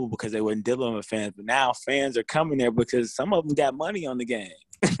the bubble because they weren't dealing with fans. But now fans are coming there because some of them got money on the game.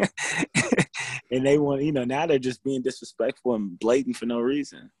 And they want, now they're just being disrespectful and blatant for no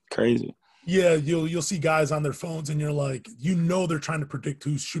reason. Crazy. Yeah, you'll see guys on their phones, and you're like, they're trying to predict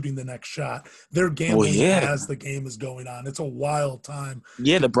who's shooting the next shot. They're gambling as the game is going on. It's a wild time.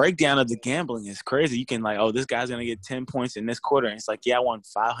 Yeah, the breakdown of the gambling is crazy. You can this guy's gonna get 10 points in this quarter, and it's like, I won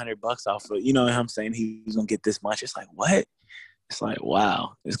 $500 off of, you know what I'm saying? He's gonna get this much. It's like, what? It's like,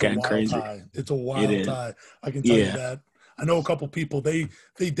 wow, it's getting crazy. It's a wild tie. I can tell you that. I know a couple people, they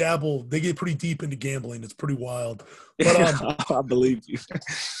dabble, they get pretty deep into gambling. It's pretty wild. But I believe you.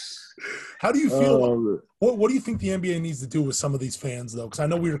 How do you feel? What do you think the NBA needs to do with some of these fans, though? Because I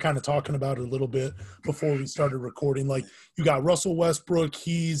know we were kind of talking about it a little bit before we started recording. Like, you got Russell Westbrook.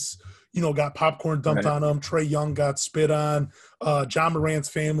 He's, got popcorn dumped on him. Trae Young got spit on. John Morant's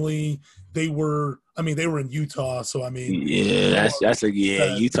family, they were in Utah. So,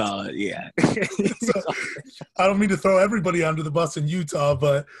 Yeah, Utah, yeah. So, I don't mean to throw everybody under the bus in Utah,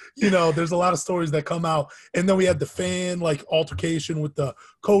 but, there's a lot of stories that come out. And then we had the fan, altercation with the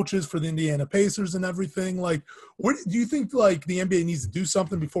coaches for the Indiana Pacers and everything. Like, what do you think, the NBA needs to do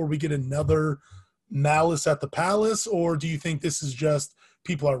something before we get another Malice at the Palace? Or do you think this is just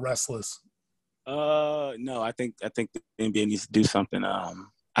people are restless? No, I think the NBA needs to do something.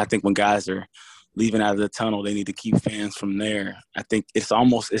 I think when guys are leaving out of the tunnel, they need to keep fans from there. I think it's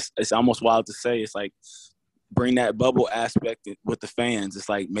almost wild to say. It's like, bring that bubble aspect with the fans. It's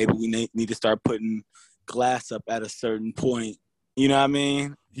like, maybe we need to start putting glass up at a certain point. You know what I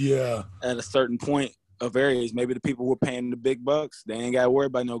mean? Yeah. At a certain point of areas, maybe the people who are paying the big bucks, they ain't got to worry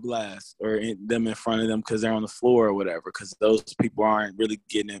about no glass or them in front of them because they're on the floor or whatever, because those people aren't really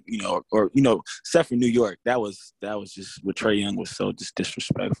getting it, except for New York. That was just what Trae Young was so just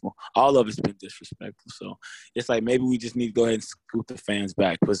disrespectful. All of it's been disrespectful. So it's like, maybe we just need to go ahead and scoop the fans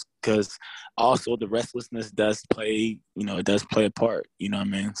back, because also the restlessness does play, it does play a part, you know what I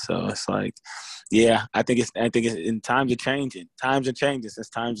mean? So it's like, yeah, I think it's in times are changing. Since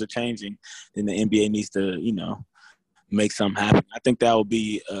times are changing, then the NBA needs to, make something happen. I think that will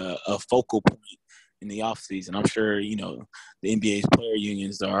be a focal point in the offseason. I'm sure, the NBA's player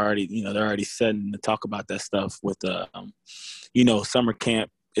unions are already, they're already setting to talk about that stuff with, summer camp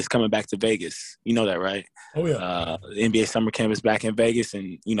is coming back to Vegas. You know that, right? Oh, yeah. The NBA summer camp is back in Vegas,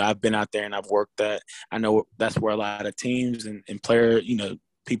 and, I've been out there and I've worked that. I know that's where a lot of teams and player,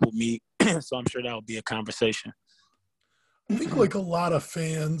 people meet. So I'm sure that will be a conversation. I think a lot of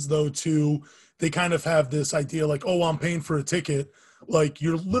fans, though, too, they kind of have this idea like, oh, I'm paying for a ticket. Like,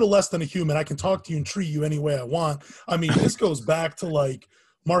 you're a little less than a human. I can talk to you and treat you any way I want. This goes back to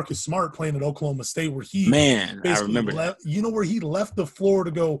Marcus Smart playing at Oklahoma State, where he I remember left, where he left the floor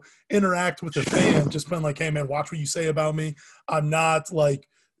to go interact with the fan, just been like, hey man, watch what you say about me. I'm not like,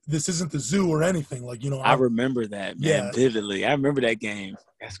 this isn't the zoo or anything. Like, I remember that, man, vividly. I remember that game.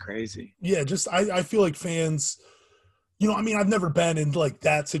 That's crazy. Yeah, just I feel like fans, I've never been in like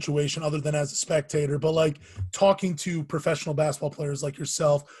that situation other than as a spectator, but like talking to professional basketball players like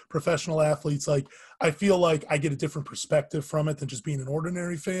yourself, professional athletes, like I feel like I get a different perspective from it than just being an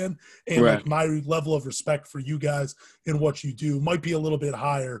ordinary fan. And like my level of respect for you guys and what you do might be a little bit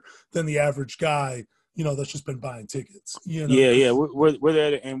higher than the average guy, that's just been buying tickets. Yeah. We're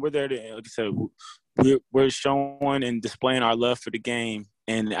there to, and we're there to, like I said, we're showing and displaying our love for the game.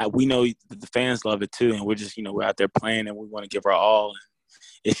 And we know the fans love it too, and we're just, we're out there playing, and we want to give our all. And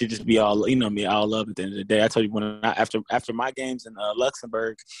it should just be all, all love at the end of the day. I told you after my games in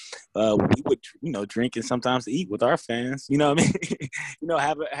Luxembourg, we would, drink and sometimes eat with our fans. You know what I mean?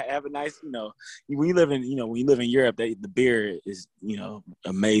 Have a nice, when you live in Europe, the beer is,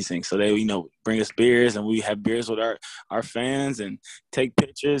 amazing. So they, bring us beers, and we have beers with our fans and take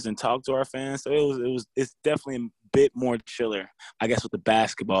pictures and talk to our fans. So it's definitely bit more chiller, I guess, with the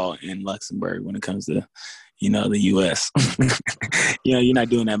basketball in Luxembourg when it comes to, the U.S. You're not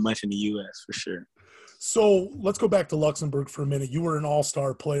doing that much in the U.S. for sure. So let's go back to Luxembourg for a minute. You were an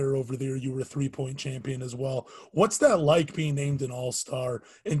all-star player over there. You were a three-point champion as well. What's that like, being named an all-star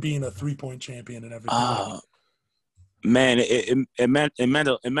and being a three-point champion and everything? Man, it meant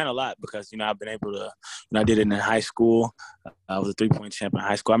a lot because, I've been able to, I did it in high school. I was a three-point champion in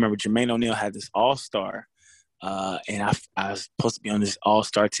high school. I remember Jermaine O'Neal had this all-star. And I was supposed to be on this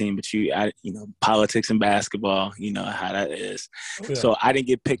all-star team, but politics and basketball, how that is. Yeah. So I didn't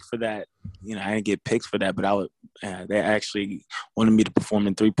get picked for that. I didn't get picked for that, but they actually wanted me to perform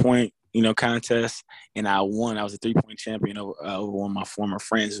in three-point, contest, and I won. I was a three-point champion over one of my former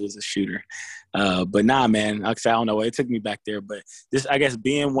friends who was a shooter. But nah, man, like I said, I don't know. It took me back there, but just, I guess,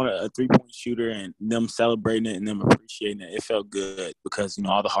 being a three-point shooter and them celebrating it and them appreciating it, it felt good because,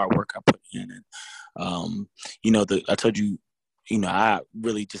 all the hard work I put in. And, I told you, I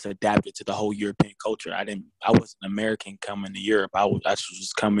really just adapted to the whole European culture. I wasn't American coming to Europe. I was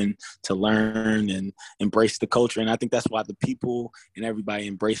just coming to learn and embrace the culture. And I think that's why the people and everybody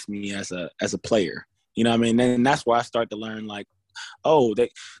embraced me as a player. You know what I mean? And that's why I started to learn, like, oh,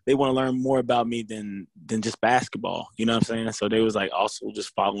 they want to learn more about me than just basketball. You know what I'm saying? So they was like also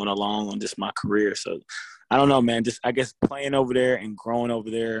just following along on just my career. So I don't know, man, just, I guess, playing over there and growing over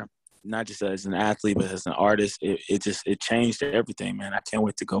there, not just as an athlete, but as an artist, it changed everything, man. I can't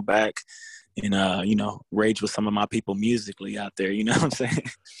wait to go back and, rage with some of my people musically out there. You know what I'm saying?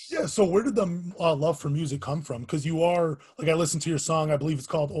 Yeah. So where did the love for music come from? Because you are, like, I listened to your song. I believe it's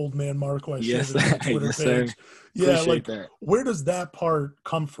called Old Man Marco. Yes, Twitter sir. page. Yeah. Appreciate like, that. Where does that part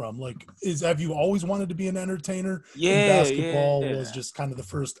come from? Like, have you always wanted to be an entertainer? Yeah. And basketball was just kind of the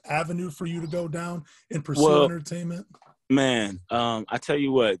first avenue for you to go down and pursue entertainment? Man, I tell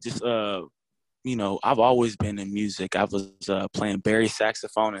you what, just, I've always been in music. I was playing bari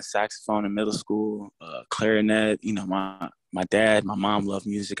saxophone in middle school, clarinet. My dad, my mom loved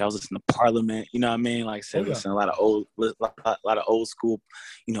music. I was listening to Parliament. You know what I mean? Like I said, listening to a lot of old school.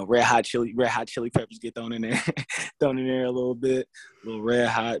 Red Hot Chili Peppers get thrown in there, a little bit, a little Red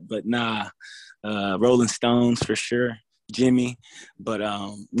Hot. But nah, Rolling Stones for sure. Jimmy, but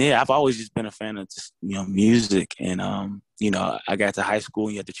I've always just been a fan of just, music, and I got to high school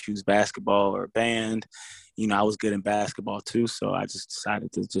and you had to choose basketball or band. I was good in basketball too, so I just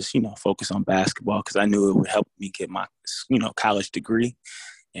decided to just focus on basketball because I knew it would help me get my college degree,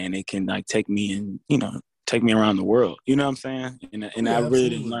 and it can like take me around the world. You know what I'm saying? And I really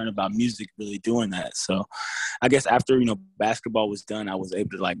didn't learn about music really doing that. So I guess after, basketball was done, I was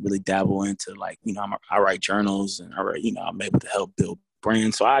able to like really dabble into like, I write journals and I'm able to help build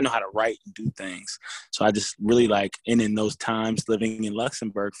brands. So I know how to write and do things. So I just really like, and in those times living in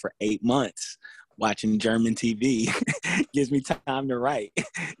Luxembourg for 8 months, watching German TV gives me time to write,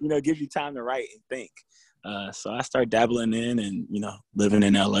 gives you time to write and think. So I started dabbling in and, living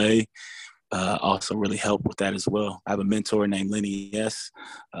in LA. Also really helped with that as well. I have a mentor named Lenny S.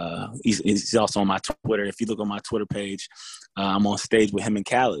 He's also on my Twitter. If you look on my Twitter page, I'm on stage with him and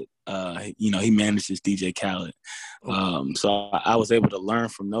Khaled. He manages DJ Khaled. So I was able to learn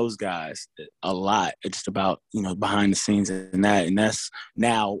from those guys a lot, just about, behind the scenes and that. And that's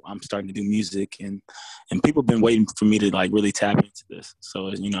now I'm starting to do music and people have been waiting for me to like really tap into this. So,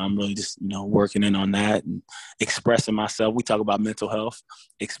 I'm really just, working in on that and expressing myself. We talk about mental health,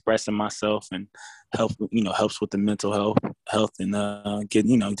 expressing myself and helps with the mental health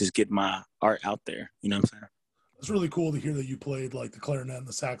and just get my art out there. You know what I'm saying? It's really cool to hear that you played like the clarinet and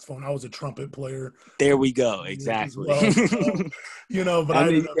the saxophone. I was a trumpet player. There we go. Exactly. Well, so, but I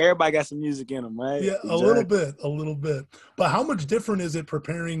mean, everybody got some music in them, right? Yeah, exactly. a little bit. But how much different is it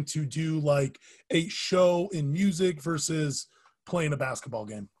preparing to do like a show in music versus playing a basketball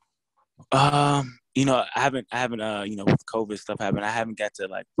game? I haven't, with COVID stuff happening, I haven't got to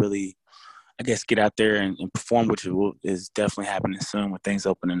like really, I guess, get out there and perform, which is definitely happening soon with things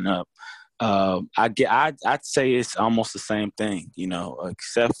opening up. I'd say it's almost the same thing,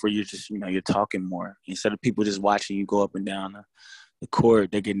 except for you're just, you're talking more. Instead of people just watching you go up and down the court,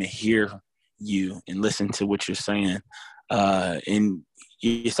 they're getting to hear you and listen to what you're saying. And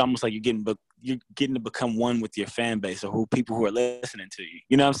it's almost like you're getting to become one with your fan base or people who are listening to you.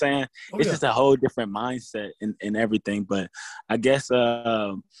 You know what I'm saying? It's just a whole different mindset and everything. But I guess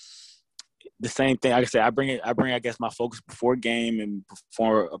the same thing. Like I said, I bring, I guess, my focus before game and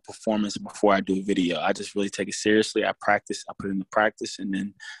before a performance, before I do a video. I just really take it seriously. I practice. I put it into practice, and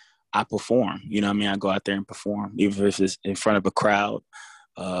then I perform. You know what I mean? I go out there and perform, even if it's in front of a crowd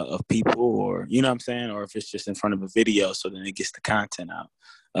of people, or you know what I'm saying, or if it's just in front of a video, so then it gets the content out.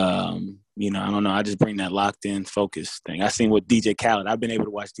 I don't know. I just bring that locked in focus thing. I seen with DJ Khaled. I've been able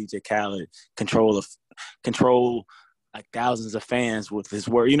to watch DJ Khaled control like thousands of fans with his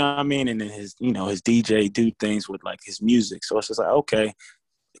work, you know what I mean? And then his DJ do things with like his music. So it's just like, okay,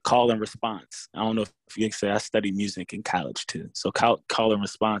 call and response. I don't know if you can say I studied music in college too. So call and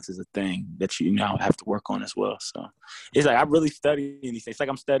response is a thing that you now have to work on as well. So it's like I really study anything. It's like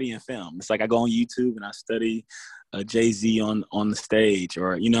I'm studying film. It's like I go on YouTube and I study Jay-Z on the stage,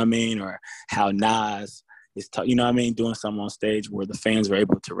 or you know what I mean, or how Nas is, you know what I mean, doing something on stage where the fans are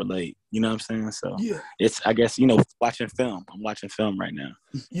able to relate. You know what I'm saying? So it's, I guess, watching film. I'm watching film right now.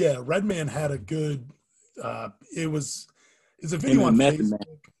 Yeah, Redman had a good. It's a video on Facebook.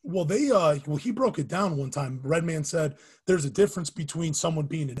 Well, he broke it down one time. Redman said there's a difference between someone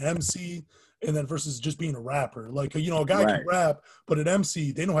being an MC and then versus just being a rapper. Like, a guy can rap, but an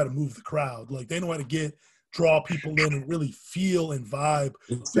MC, they know how to move the crowd. Like, they know how to draw people in and really feel and vibe.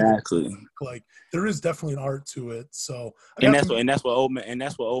 Exactly. Like, there is definitely an art to it. So, that's what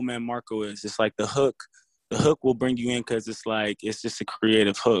Old Man Marco is. It's like the hook. The hook will bring you in because it's like, it's just a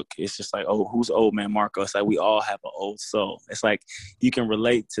creative hook. It's just like, oh, who's Old Man Marco? It's like we all have an old soul. It's like you can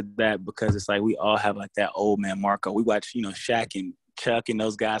relate to that because it's like we all have like that Old Man Marco. We watch, Shaq and Chuck and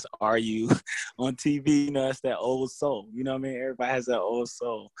those guys argue on TV. It's that old soul. You know what I mean? Everybody has that old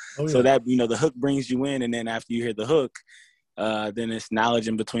soul. Oh, yeah. So that, the hook brings you in, and then after you hear the hook, then it's knowledge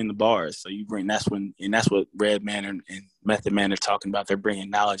in between the bars. So you bring, that's what Redman and Method Man are talking about. They're bringing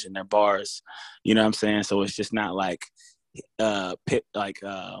knowledge in their bars. You know what I'm saying? So it's just not like pop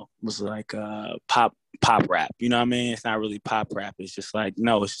rap. You know what I mean? It's not really pop rap. It's just like,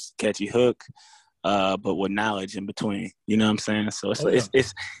 no, it's just a catchy hook, but with knowledge in between. You know what I'm saying? So it's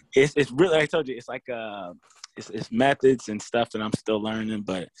really, like I told you, it's like it's methods and stuff that I'm still learning,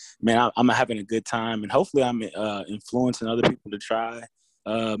 but man, I'm having a good time, and hopefully I'm influencing other people to try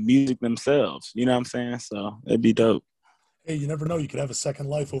music themselves. You know what I'm saying? So it'd be dope. Hey, you never know. You could have a second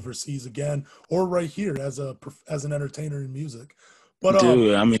life overseas again, or right here as an entertainer in music. But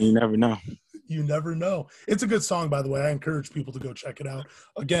dude, you never know. You never know. It's a good song, by the way. I encourage people to go check it out.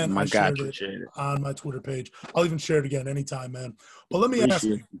 Again, I shared it on my Twitter page. I'll even share it again anytime, man. But let me ask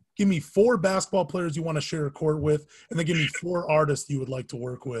you, give me 4 basketball players you want to share a court with, and then give me 4 artists you would like to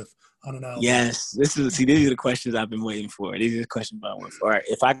work with on an album. Yes. These are the questions I've been waiting for. These are the questions I've been waiting for. All right.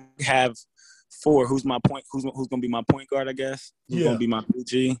 If I have 4, who's going to be my point guard, I guess? Who's going to be my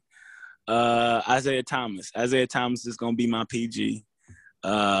PG? Isaiah Thomas. Isaiah Thomas is going to be my PG.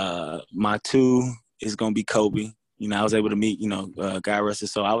 My 2 is going to be Kobe. I was able to meet, Guy Russell.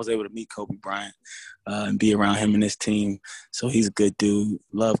 So I was able to meet Kobe Bryant and be around him and his team. So he's a good dude.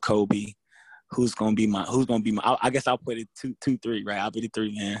 Love Kobe. Who's going to be my, I guess I'll put it 2, 3, right? I'll be the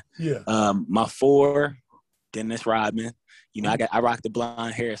 3 man. Yeah. My 4, Dennis Rodman. I rock the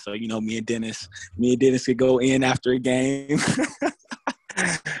blonde hair. So, me and Dennis could go in after a game.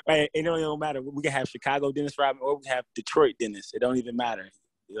 Right, it don't matter. We can have Chicago Dennis Rodman, or we can have Detroit Dennis. It don't even matter.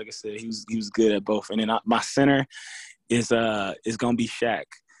 Like I said, he was good at both. And then my center is gonna be Shaq,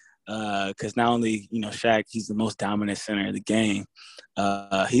 because not only Shaq, he's the most dominant center in the game.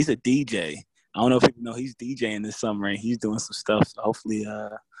 He's a DJ. I don't know if people know he's DJing this summer, and he's doing some stuff. So hopefully,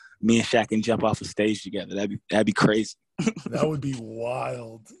 me and Shaq can jump off a stage together. That'd be crazy. That would be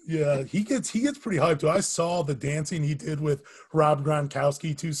wild. Yeah, he gets pretty hyped too. I saw the dancing he did with Rob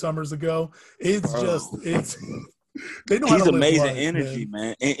Gronkowski 2 summers ago. It's they know how to live amazing life, energy,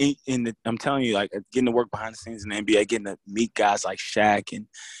 man. And I'm telling you, like, getting to work behind the scenes in the NBA, getting to meet guys like Shaq, and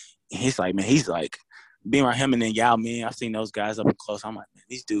he's like, man, he's like being around him and then Yao Ming, I've seen those guys up close. I'm like, man,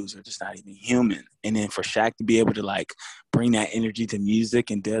 these dudes are just not even human. And then for Shaq to be able to like bring that energy to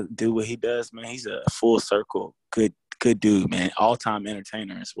music and do what he does, man, he's a full circle good dude, man. All-time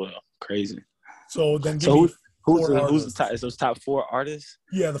entertainer as well. Crazy. So then, who's the top? Is those top 4 artists?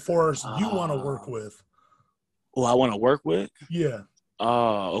 Yeah, the 4 artists you want to work with. Who I want to work with? Yeah.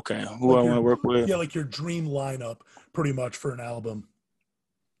 Oh, okay. Who I want to work with? Yeah, like your dream lineup, pretty much for an album.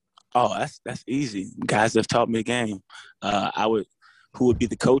 Oh, that's easy. Guys that have taught me the game. Who would be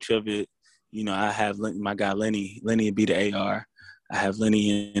the coach of it? You know, I have my guy Lenny. Lenny would be the AR. I have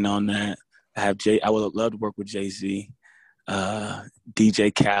Lenny in on that. I would love to work with Jay-Z,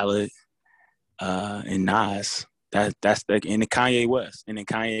 DJ Khaled, and Nas. And the Kanye West. And then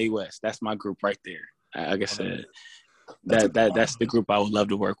Kanye West. That's my group right there. Like I said, that's the group I would love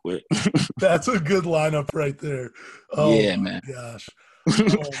to work with. That's a good lineup right there. Oh, yeah, man. Gosh.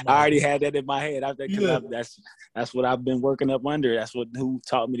 Oh, I already had that in my head. That's what I've been working up under. That's who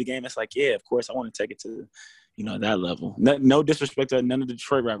taught me the game. It's like, yeah, of course, I want to take it to, that level. No disrespect to none of the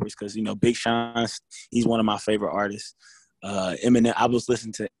Detroit rappers, because Big Sean, he's one of my favorite artists. Eminem, I was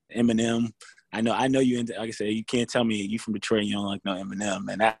listening to Eminem. I know you. Like I said, you can't tell me you from Detroit and you don't like no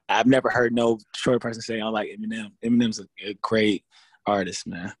Eminem. And I've never heard no Detroit person say I don't like Eminem. Eminem's a great artist,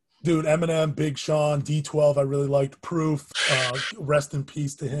 man. Dude, Eminem, Big Sean, D12, I really liked. Proof, rest in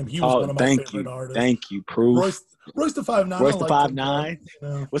peace to him. He was one of my favorite artists. Thank you, Proof. Royce the 5'9". Royce the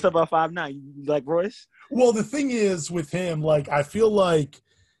 5'9". What's up about 5'9"? You like Royce? Well, the thing is with him, like, I feel like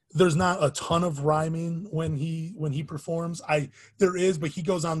there's not a ton of rhyming when he performs. There is, but he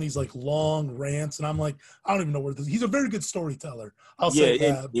goes on these like long rants, and I'm like, I don't even know where this. He's a very good storyteller. I'll say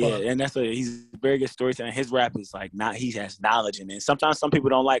that. And he's a very good storyteller. His rap is like he has knowledge in it. Sometimes some people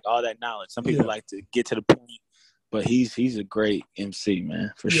don't like all that knowledge. Some people like to get to the point. But he's a great MC,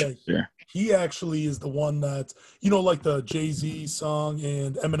 man, for sure. He actually is the one that, like the Jay-Z song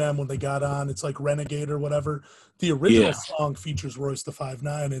and Eminem when they got on, it's like Renegade or whatever. The original song features Royce the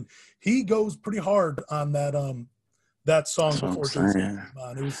 5'9", and he goes pretty hard on that song before Jay-Z came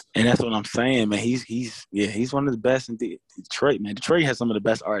on. And that's what I'm saying, man. He's one of the best in Detroit, man. Detroit has some of the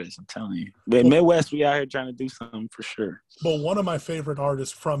best artists, I'm telling you. But Midwest, we out here trying to do something for sure. But one of my favorite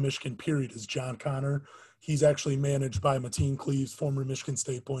artists from Michigan, period, is John Connor. He's actually managed by Mateen Cleaves, former Michigan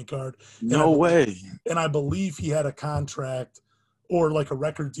State point guard. No way. And I believe he had a contract or like a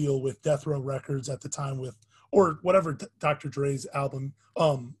record deal with Death Row Records at the time or whatever Dr. Dre's album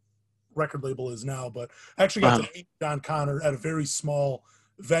record label is now. But I actually got to meet John Connor at a very small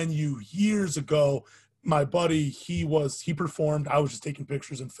venue years ago. My buddy, he performed. I was just taking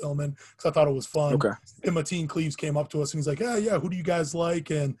pictures and filming because I thought it was fun. Okay. And Mateen Cleaves came up to us and he's like, yeah, who do you guys like?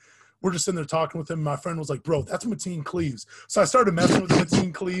 And we're just sitting there talking with him. And my friend was like, bro, that's Mateen Cleaves. So I started messing with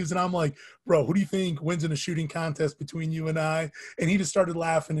Mateen Cleaves, and I'm like, bro, who do you think wins in a shooting contest between you and I? And he just started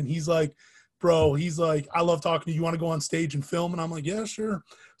laughing, and he's like, I love talking to you. You want to go on stage and film? And I'm like, yeah, sure.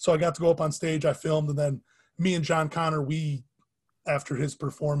 So I got to go up on stage. I filmed, and then me and John Connor, after his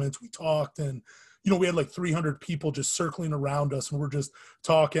performance, we talked, and we had like 300 people just circling around us, and we're just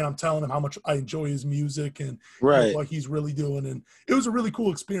talking. I'm telling him how much I enjoy his music and what he's really doing. And it was a really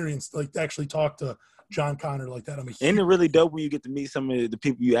cool experience, like to actually talk to John Connor like that. Isn't it really dope when you get to meet some of the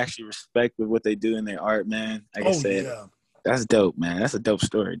people you actually respect with what they do in their art, man? Like I said, that's dope, man. That's a dope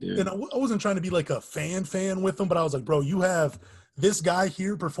story, dude. And I wasn't trying to be like a fan with him, but I was like, bro, you have this guy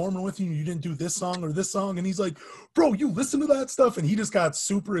here performing with you, and you didn't do this song or this song. And he's like, bro, you listen to that stuff. And he just got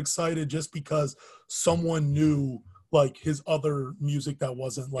super excited just because someone knew like his other music that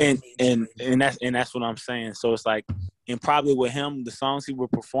wasn't like and that's what I'm saying. So it's like, and probably with him, the songs he was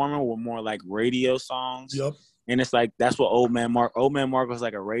performing were more like radio songs. Yep. And it's like, that's what Old Man Mark was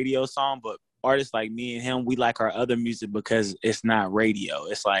like, a radio song. But artists like me and him, we like our other music because it's not radio.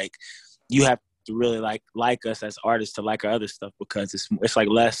 It's like, you have to really like us as artists to like our other stuff because it's like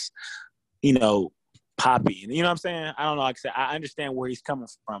less, poppy. You know what I'm saying? I don't know. Like I said, I understand where he's coming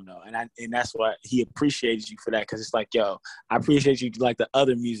from though, and that's why he appreciates you for that, because it's like, yo, I appreciate you like the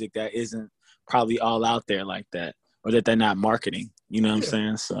other music that isn't probably all out there like that, or that they're not marketing. You know what I'm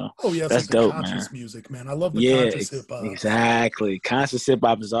saying? So that's like dope, conscious music, man. I love the conscious hip hop. Exactly. Conscious hip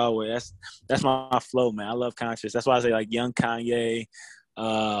hop is always that's my flow, man. I love conscious. That's why I say like Young Kanye.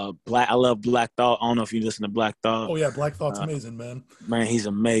 I love Black Thought. I don't know if you listen to Black Thought. Oh yeah, Black Thought's amazing, man. Man, he's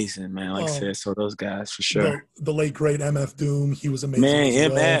amazing, man. Like I said, so those guys for sure. The late great MF Doom, he was amazing.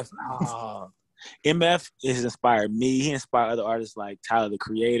 Man, MF has inspired me. He inspired other artists like Tyler the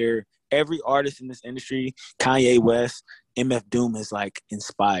Creator. Every artist in this industry, Kanye West, MF Doom is like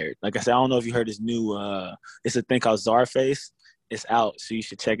inspired. Like I said, I don't know if you heard his new. It's a thing called Czarface. It's out, so you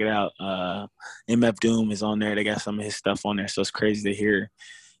should check it out. MF Doom is on there. They got some of his stuff on there, so it's crazy to hear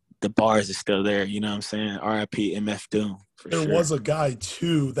the bars are still there. You know what I'm saying? R.I.P. MF Doom. There was a guy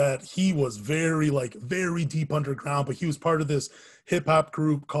too that he was very deep underground, but he was part of this hip hop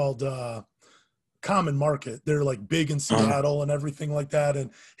group called Common Market. They're like big in Seattle and everything like that. And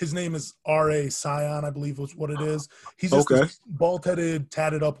his name is R.A. Sion, I believe was what it is. He's just this bald-headed,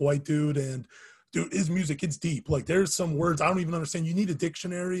 tatted up white dude. And dude, his music, it's deep. Like there's some words I don't even understand. You need a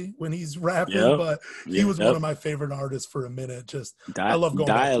dictionary when he's rapping, but he was one of my favorite artists for a minute. Just I love going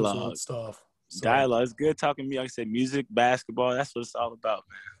back to his old stuff. So. Dialogue. It's good talking to me. Like I said, music, basketball, that's what it's all about,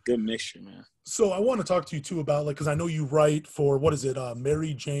 man. Good mixture, man. So I want to talk to you too about because I know you write for what is it,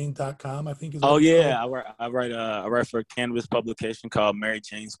 MaryJane.com, I think is. Oh yeah, I write for a cannabis publication called Mary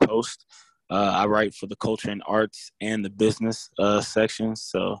Jane's Post. I write for the culture and arts and the business section.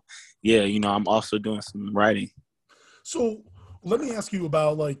 So yeah, I'm also doing some writing. So let me ask you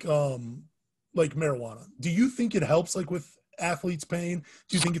about like marijuana. Do you think it helps like with athletes' pain?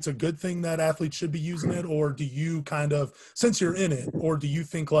 Do you think it's a good thing that athletes should be using it, or do you kind of, since you're in it, or do you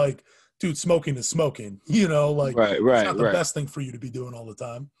think like, dude, smoking is smoking, it's not the best thing for you to be doing all the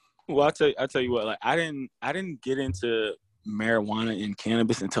time? Well, I'll tell you what, like I didn't get into marijuana and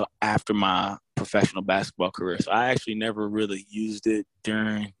cannabis until after my professional basketball career. So I actually never really used it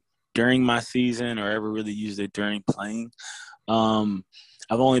during my season or ever really used it during playing.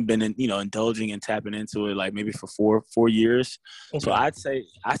 I've only been indulging and tapping into it like maybe for 4 years. Okay. So I'd say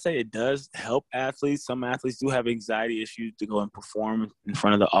it does help athletes. Some athletes do have anxiety issues to go and perform in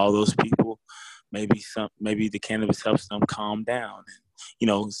front of all those people. Maybe the cannabis helps them calm down.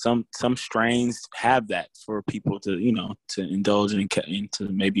 Some strains have that for people to indulge in to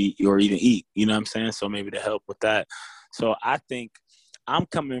maybe or even eat. You know what I'm saying? So maybe to help with that. So I think I'm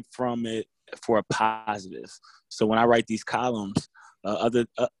coming from it for a positive. So when I write these columns, other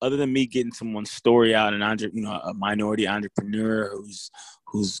than me getting someone's story out and a minority entrepreneur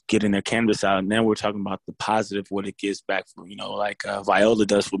who's getting their cannabis out, and then we're talking about the positive, what it gives back for like Viola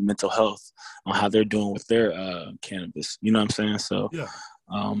does with mental health on how they're doing with their cannabis. You know what I'm saying? So yeah.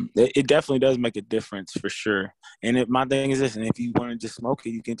 It definitely does make a difference for sure. And my thing is this, and if you want to just smoke it,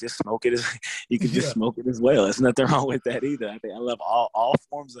 you can just smoke it just smoke it as well. There's nothing wrong with that either. I think I love all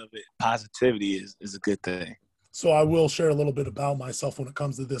forms of it. Positivity is a good thing. So I will share a little bit about myself when it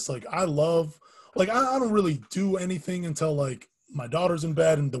comes to this. Like I love, like I don't really do anything until like my daughter's in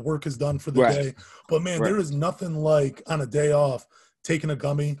bed and the work is done for the day. But man, there is nothing like on a day off taking a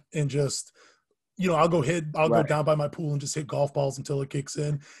gummy and just, I'll go down by my pool and just hit golf balls until it kicks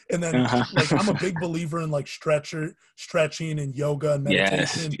in. And then like I'm a big believer in like stretching and yoga and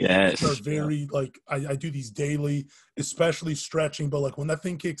meditation. Yes. Are very like I do these daily, especially stretching. But like when that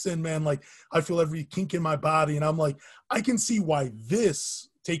thing kicks in, man, like I feel every kink in my body, and I'm like, I can see why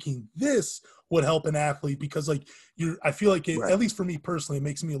taking this would help an athlete, because like I feel like it, at least for me personally, it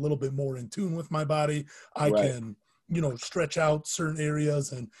makes me a little bit more in tune with my body. I can stretch out certain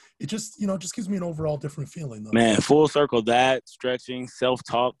areas, and it just, just gives me an overall different feeling though. Man, full circle, that stretching,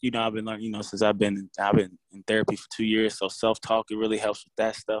 self-talk, I've been learning, since I've been in therapy for 2 years. So self-talk, it really helps with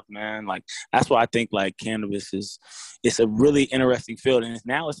that stuff, man. Like, that's why I think like cannabis it's a really interesting field. And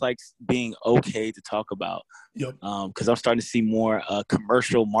now it's like being okay to talk about. Yep. Cause I'm starting to see more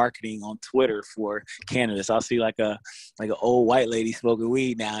commercial marketing on Twitter for cannabis. I'll see like an old white lady smoking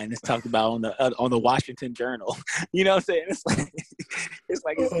weed now, and it's talked about on the Washington Journal. You know what I'm saying? It's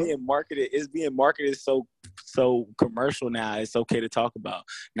like it's being marketed. It's being marketed so commercial now. It's okay to talk about.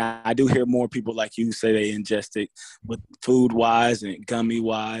 Now I do hear more people like you say they ingest it with food wise and gummy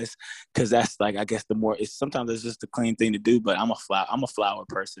wise, because that's like, I guess sometimes it's just a clean thing to do. But I'm a flower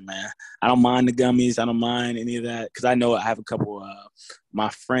person, man. I don't mind the gummies. I don't mind any of that, because I know I have a couple. My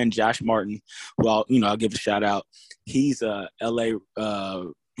friend Josh Martin, who I'll give a shout out. He's a LA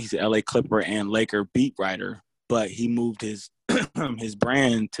Clipper and Laker beat writer, but he moved his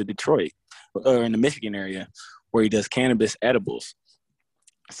brand to Detroit or in the Michigan area, where he does cannabis edibles.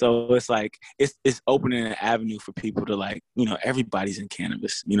 So it's like it's opening an avenue for people to like, everybody's in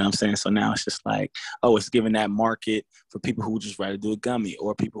cannabis, you know what I'm saying? So now it's just like, it's giving that market for people who would just rather do a gummy,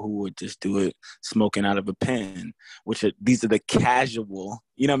 or people who would just do it smoking out of a pen, these are the casual,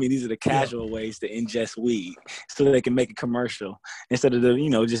 these are the casual ways to ingest weed, so that they can make a commercial instead of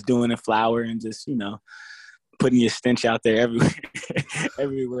just doing a flower and just, putting your stench out there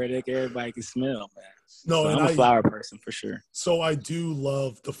everywhere, everybody can smell, man. No, so and I'm a flower person for sure. So I do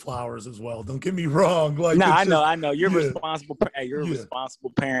love the flowers as well. Don't get me wrong. Like, no, I know. You're responsible. Hey, you're a Yeah.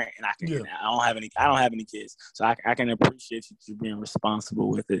 responsible parent, and Yeah. I don't have any kids, so I can appreciate you being responsible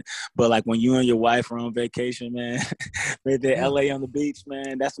with it. But like when you and your wife are on vacation, man, maybe LA on the beach,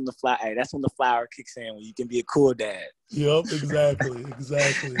 man, that's when the flower kicks in. When you can be a cool dad. Yep, exactly.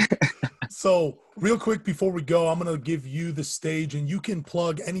 So real quick before we go, I'm going to give you the stage and you can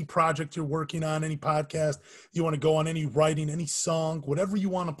plug any project you're working on, any podcast you want to go on, any writing, any song, whatever you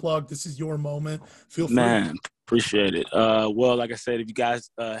want to plug. This is your moment. Feel free. Man, appreciate it. Well, like I said, if you guys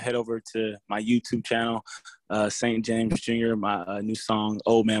head over to my YouTube channel, St. James Jr., my new song,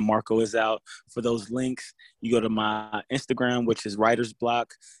 Old Man Marco, is out. For those links, you go to my Instagram, which is Writer's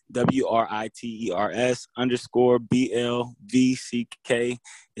Block, WRITERS_BLVCK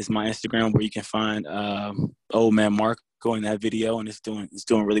is my Instagram, where you can find Old Man Marco in that video, and it's doing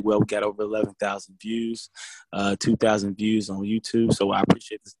really well. We got over 11,000 views, 2,000 views on YouTube, so I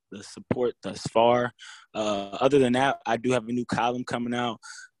appreciate the support thus far. Other than that, I do have a new column coming out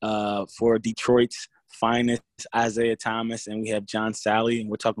for Detroit's finest, Isaiah Thomas, and we have John Sally, and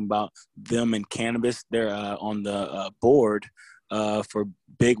we're talking about them and cannabis. They're on the board for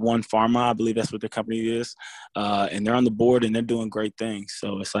Big One Pharma, I believe that's what the company is, and they're on the board and they're doing great things.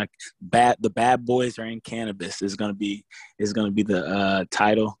 So it's like the bad boys are in cannabis is gonna be the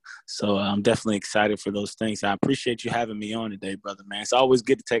title. So I'm definitely excited for those things. I appreciate you having me on today, brother, man. It's always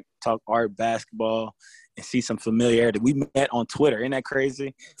good to talk art, basketball, and see some familiarity. We met on Twitter. Isn't that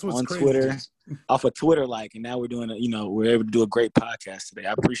crazy? On crazy. Twitter, off of Twitter, and now we're doing we're able to do a great podcast today.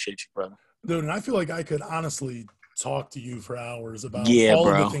 I appreciate you, brother. Dude, and I feel like I could honestly talk to you for hours about all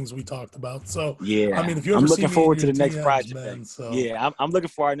of the things we talked about. So yeah, I mean, if you I'm ever looking forward to the next DMs, project, man, so. Yeah, I'm looking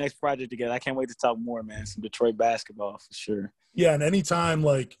for our next project together. I can't wait to talk more, man. Some Detroit basketball for sure. Yeah, and anytime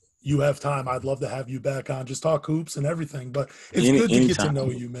you have time, I'd love to have you back on. Just talk hoops and everything. But it's good to get to know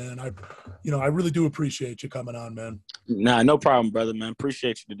you, man. I really do appreciate you coming on, man. Nah, no problem, brother, man.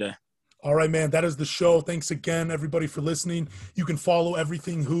 Appreciate you today. All right, man. That is the show. Thanks again, everybody, for listening. You can follow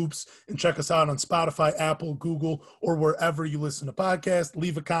Everything Hoops and check us out on Spotify, Apple, Google, or wherever you listen to podcasts.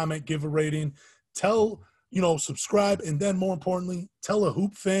 Leave a comment, give a rating, subscribe, and then more importantly, tell a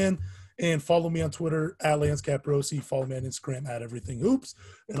hoop fan. And follow me on Twitter at Lance Caprosi. Follow me on Instagram at Everything Hoops.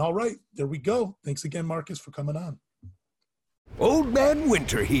 And all right, there we go. Thanks again, Marcus, for coming on. Old Man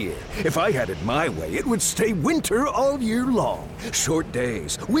Winter here. If I had it my way, it would stay winter all year long. Short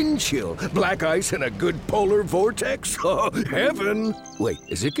days, wind chill, black ice, and a good polar vortex. Oh, heaven. Wait,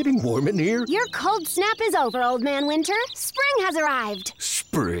 is it getting warm in here? Your cold snap is over, Old Man Winter. Spring has arrived.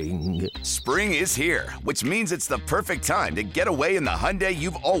 Spring. Spring is here, which means it's the perfect time to get away in the Hyundai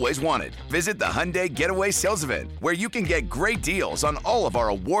you've always wanted. Visit the Hyundai Getaway Sales Event, where you can get great deals on all of our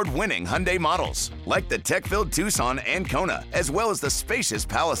award-winning Hyundai models, like the tech-filled Tucson and Kona, as well as the spacious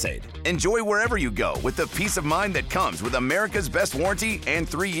Palisade. Enjoy wherever you go with the peace of mind that comes with America's best warranty and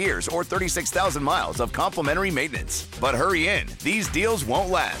 3 years or 36,000 miles of complimentary maintenance. But hurry in, these deals won't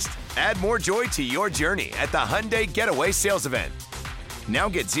last. Add more joy to your journey at the Hyundai Getaway Sales Event. Now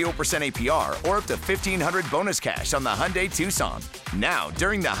get 0% APR or up to $1,500 bonus cash on the Hyundai Tucson. Now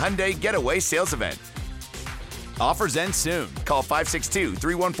during the Hyundai Getaway Sales Event. Offers end soon. Call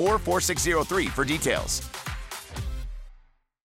 562-314-4603 for details.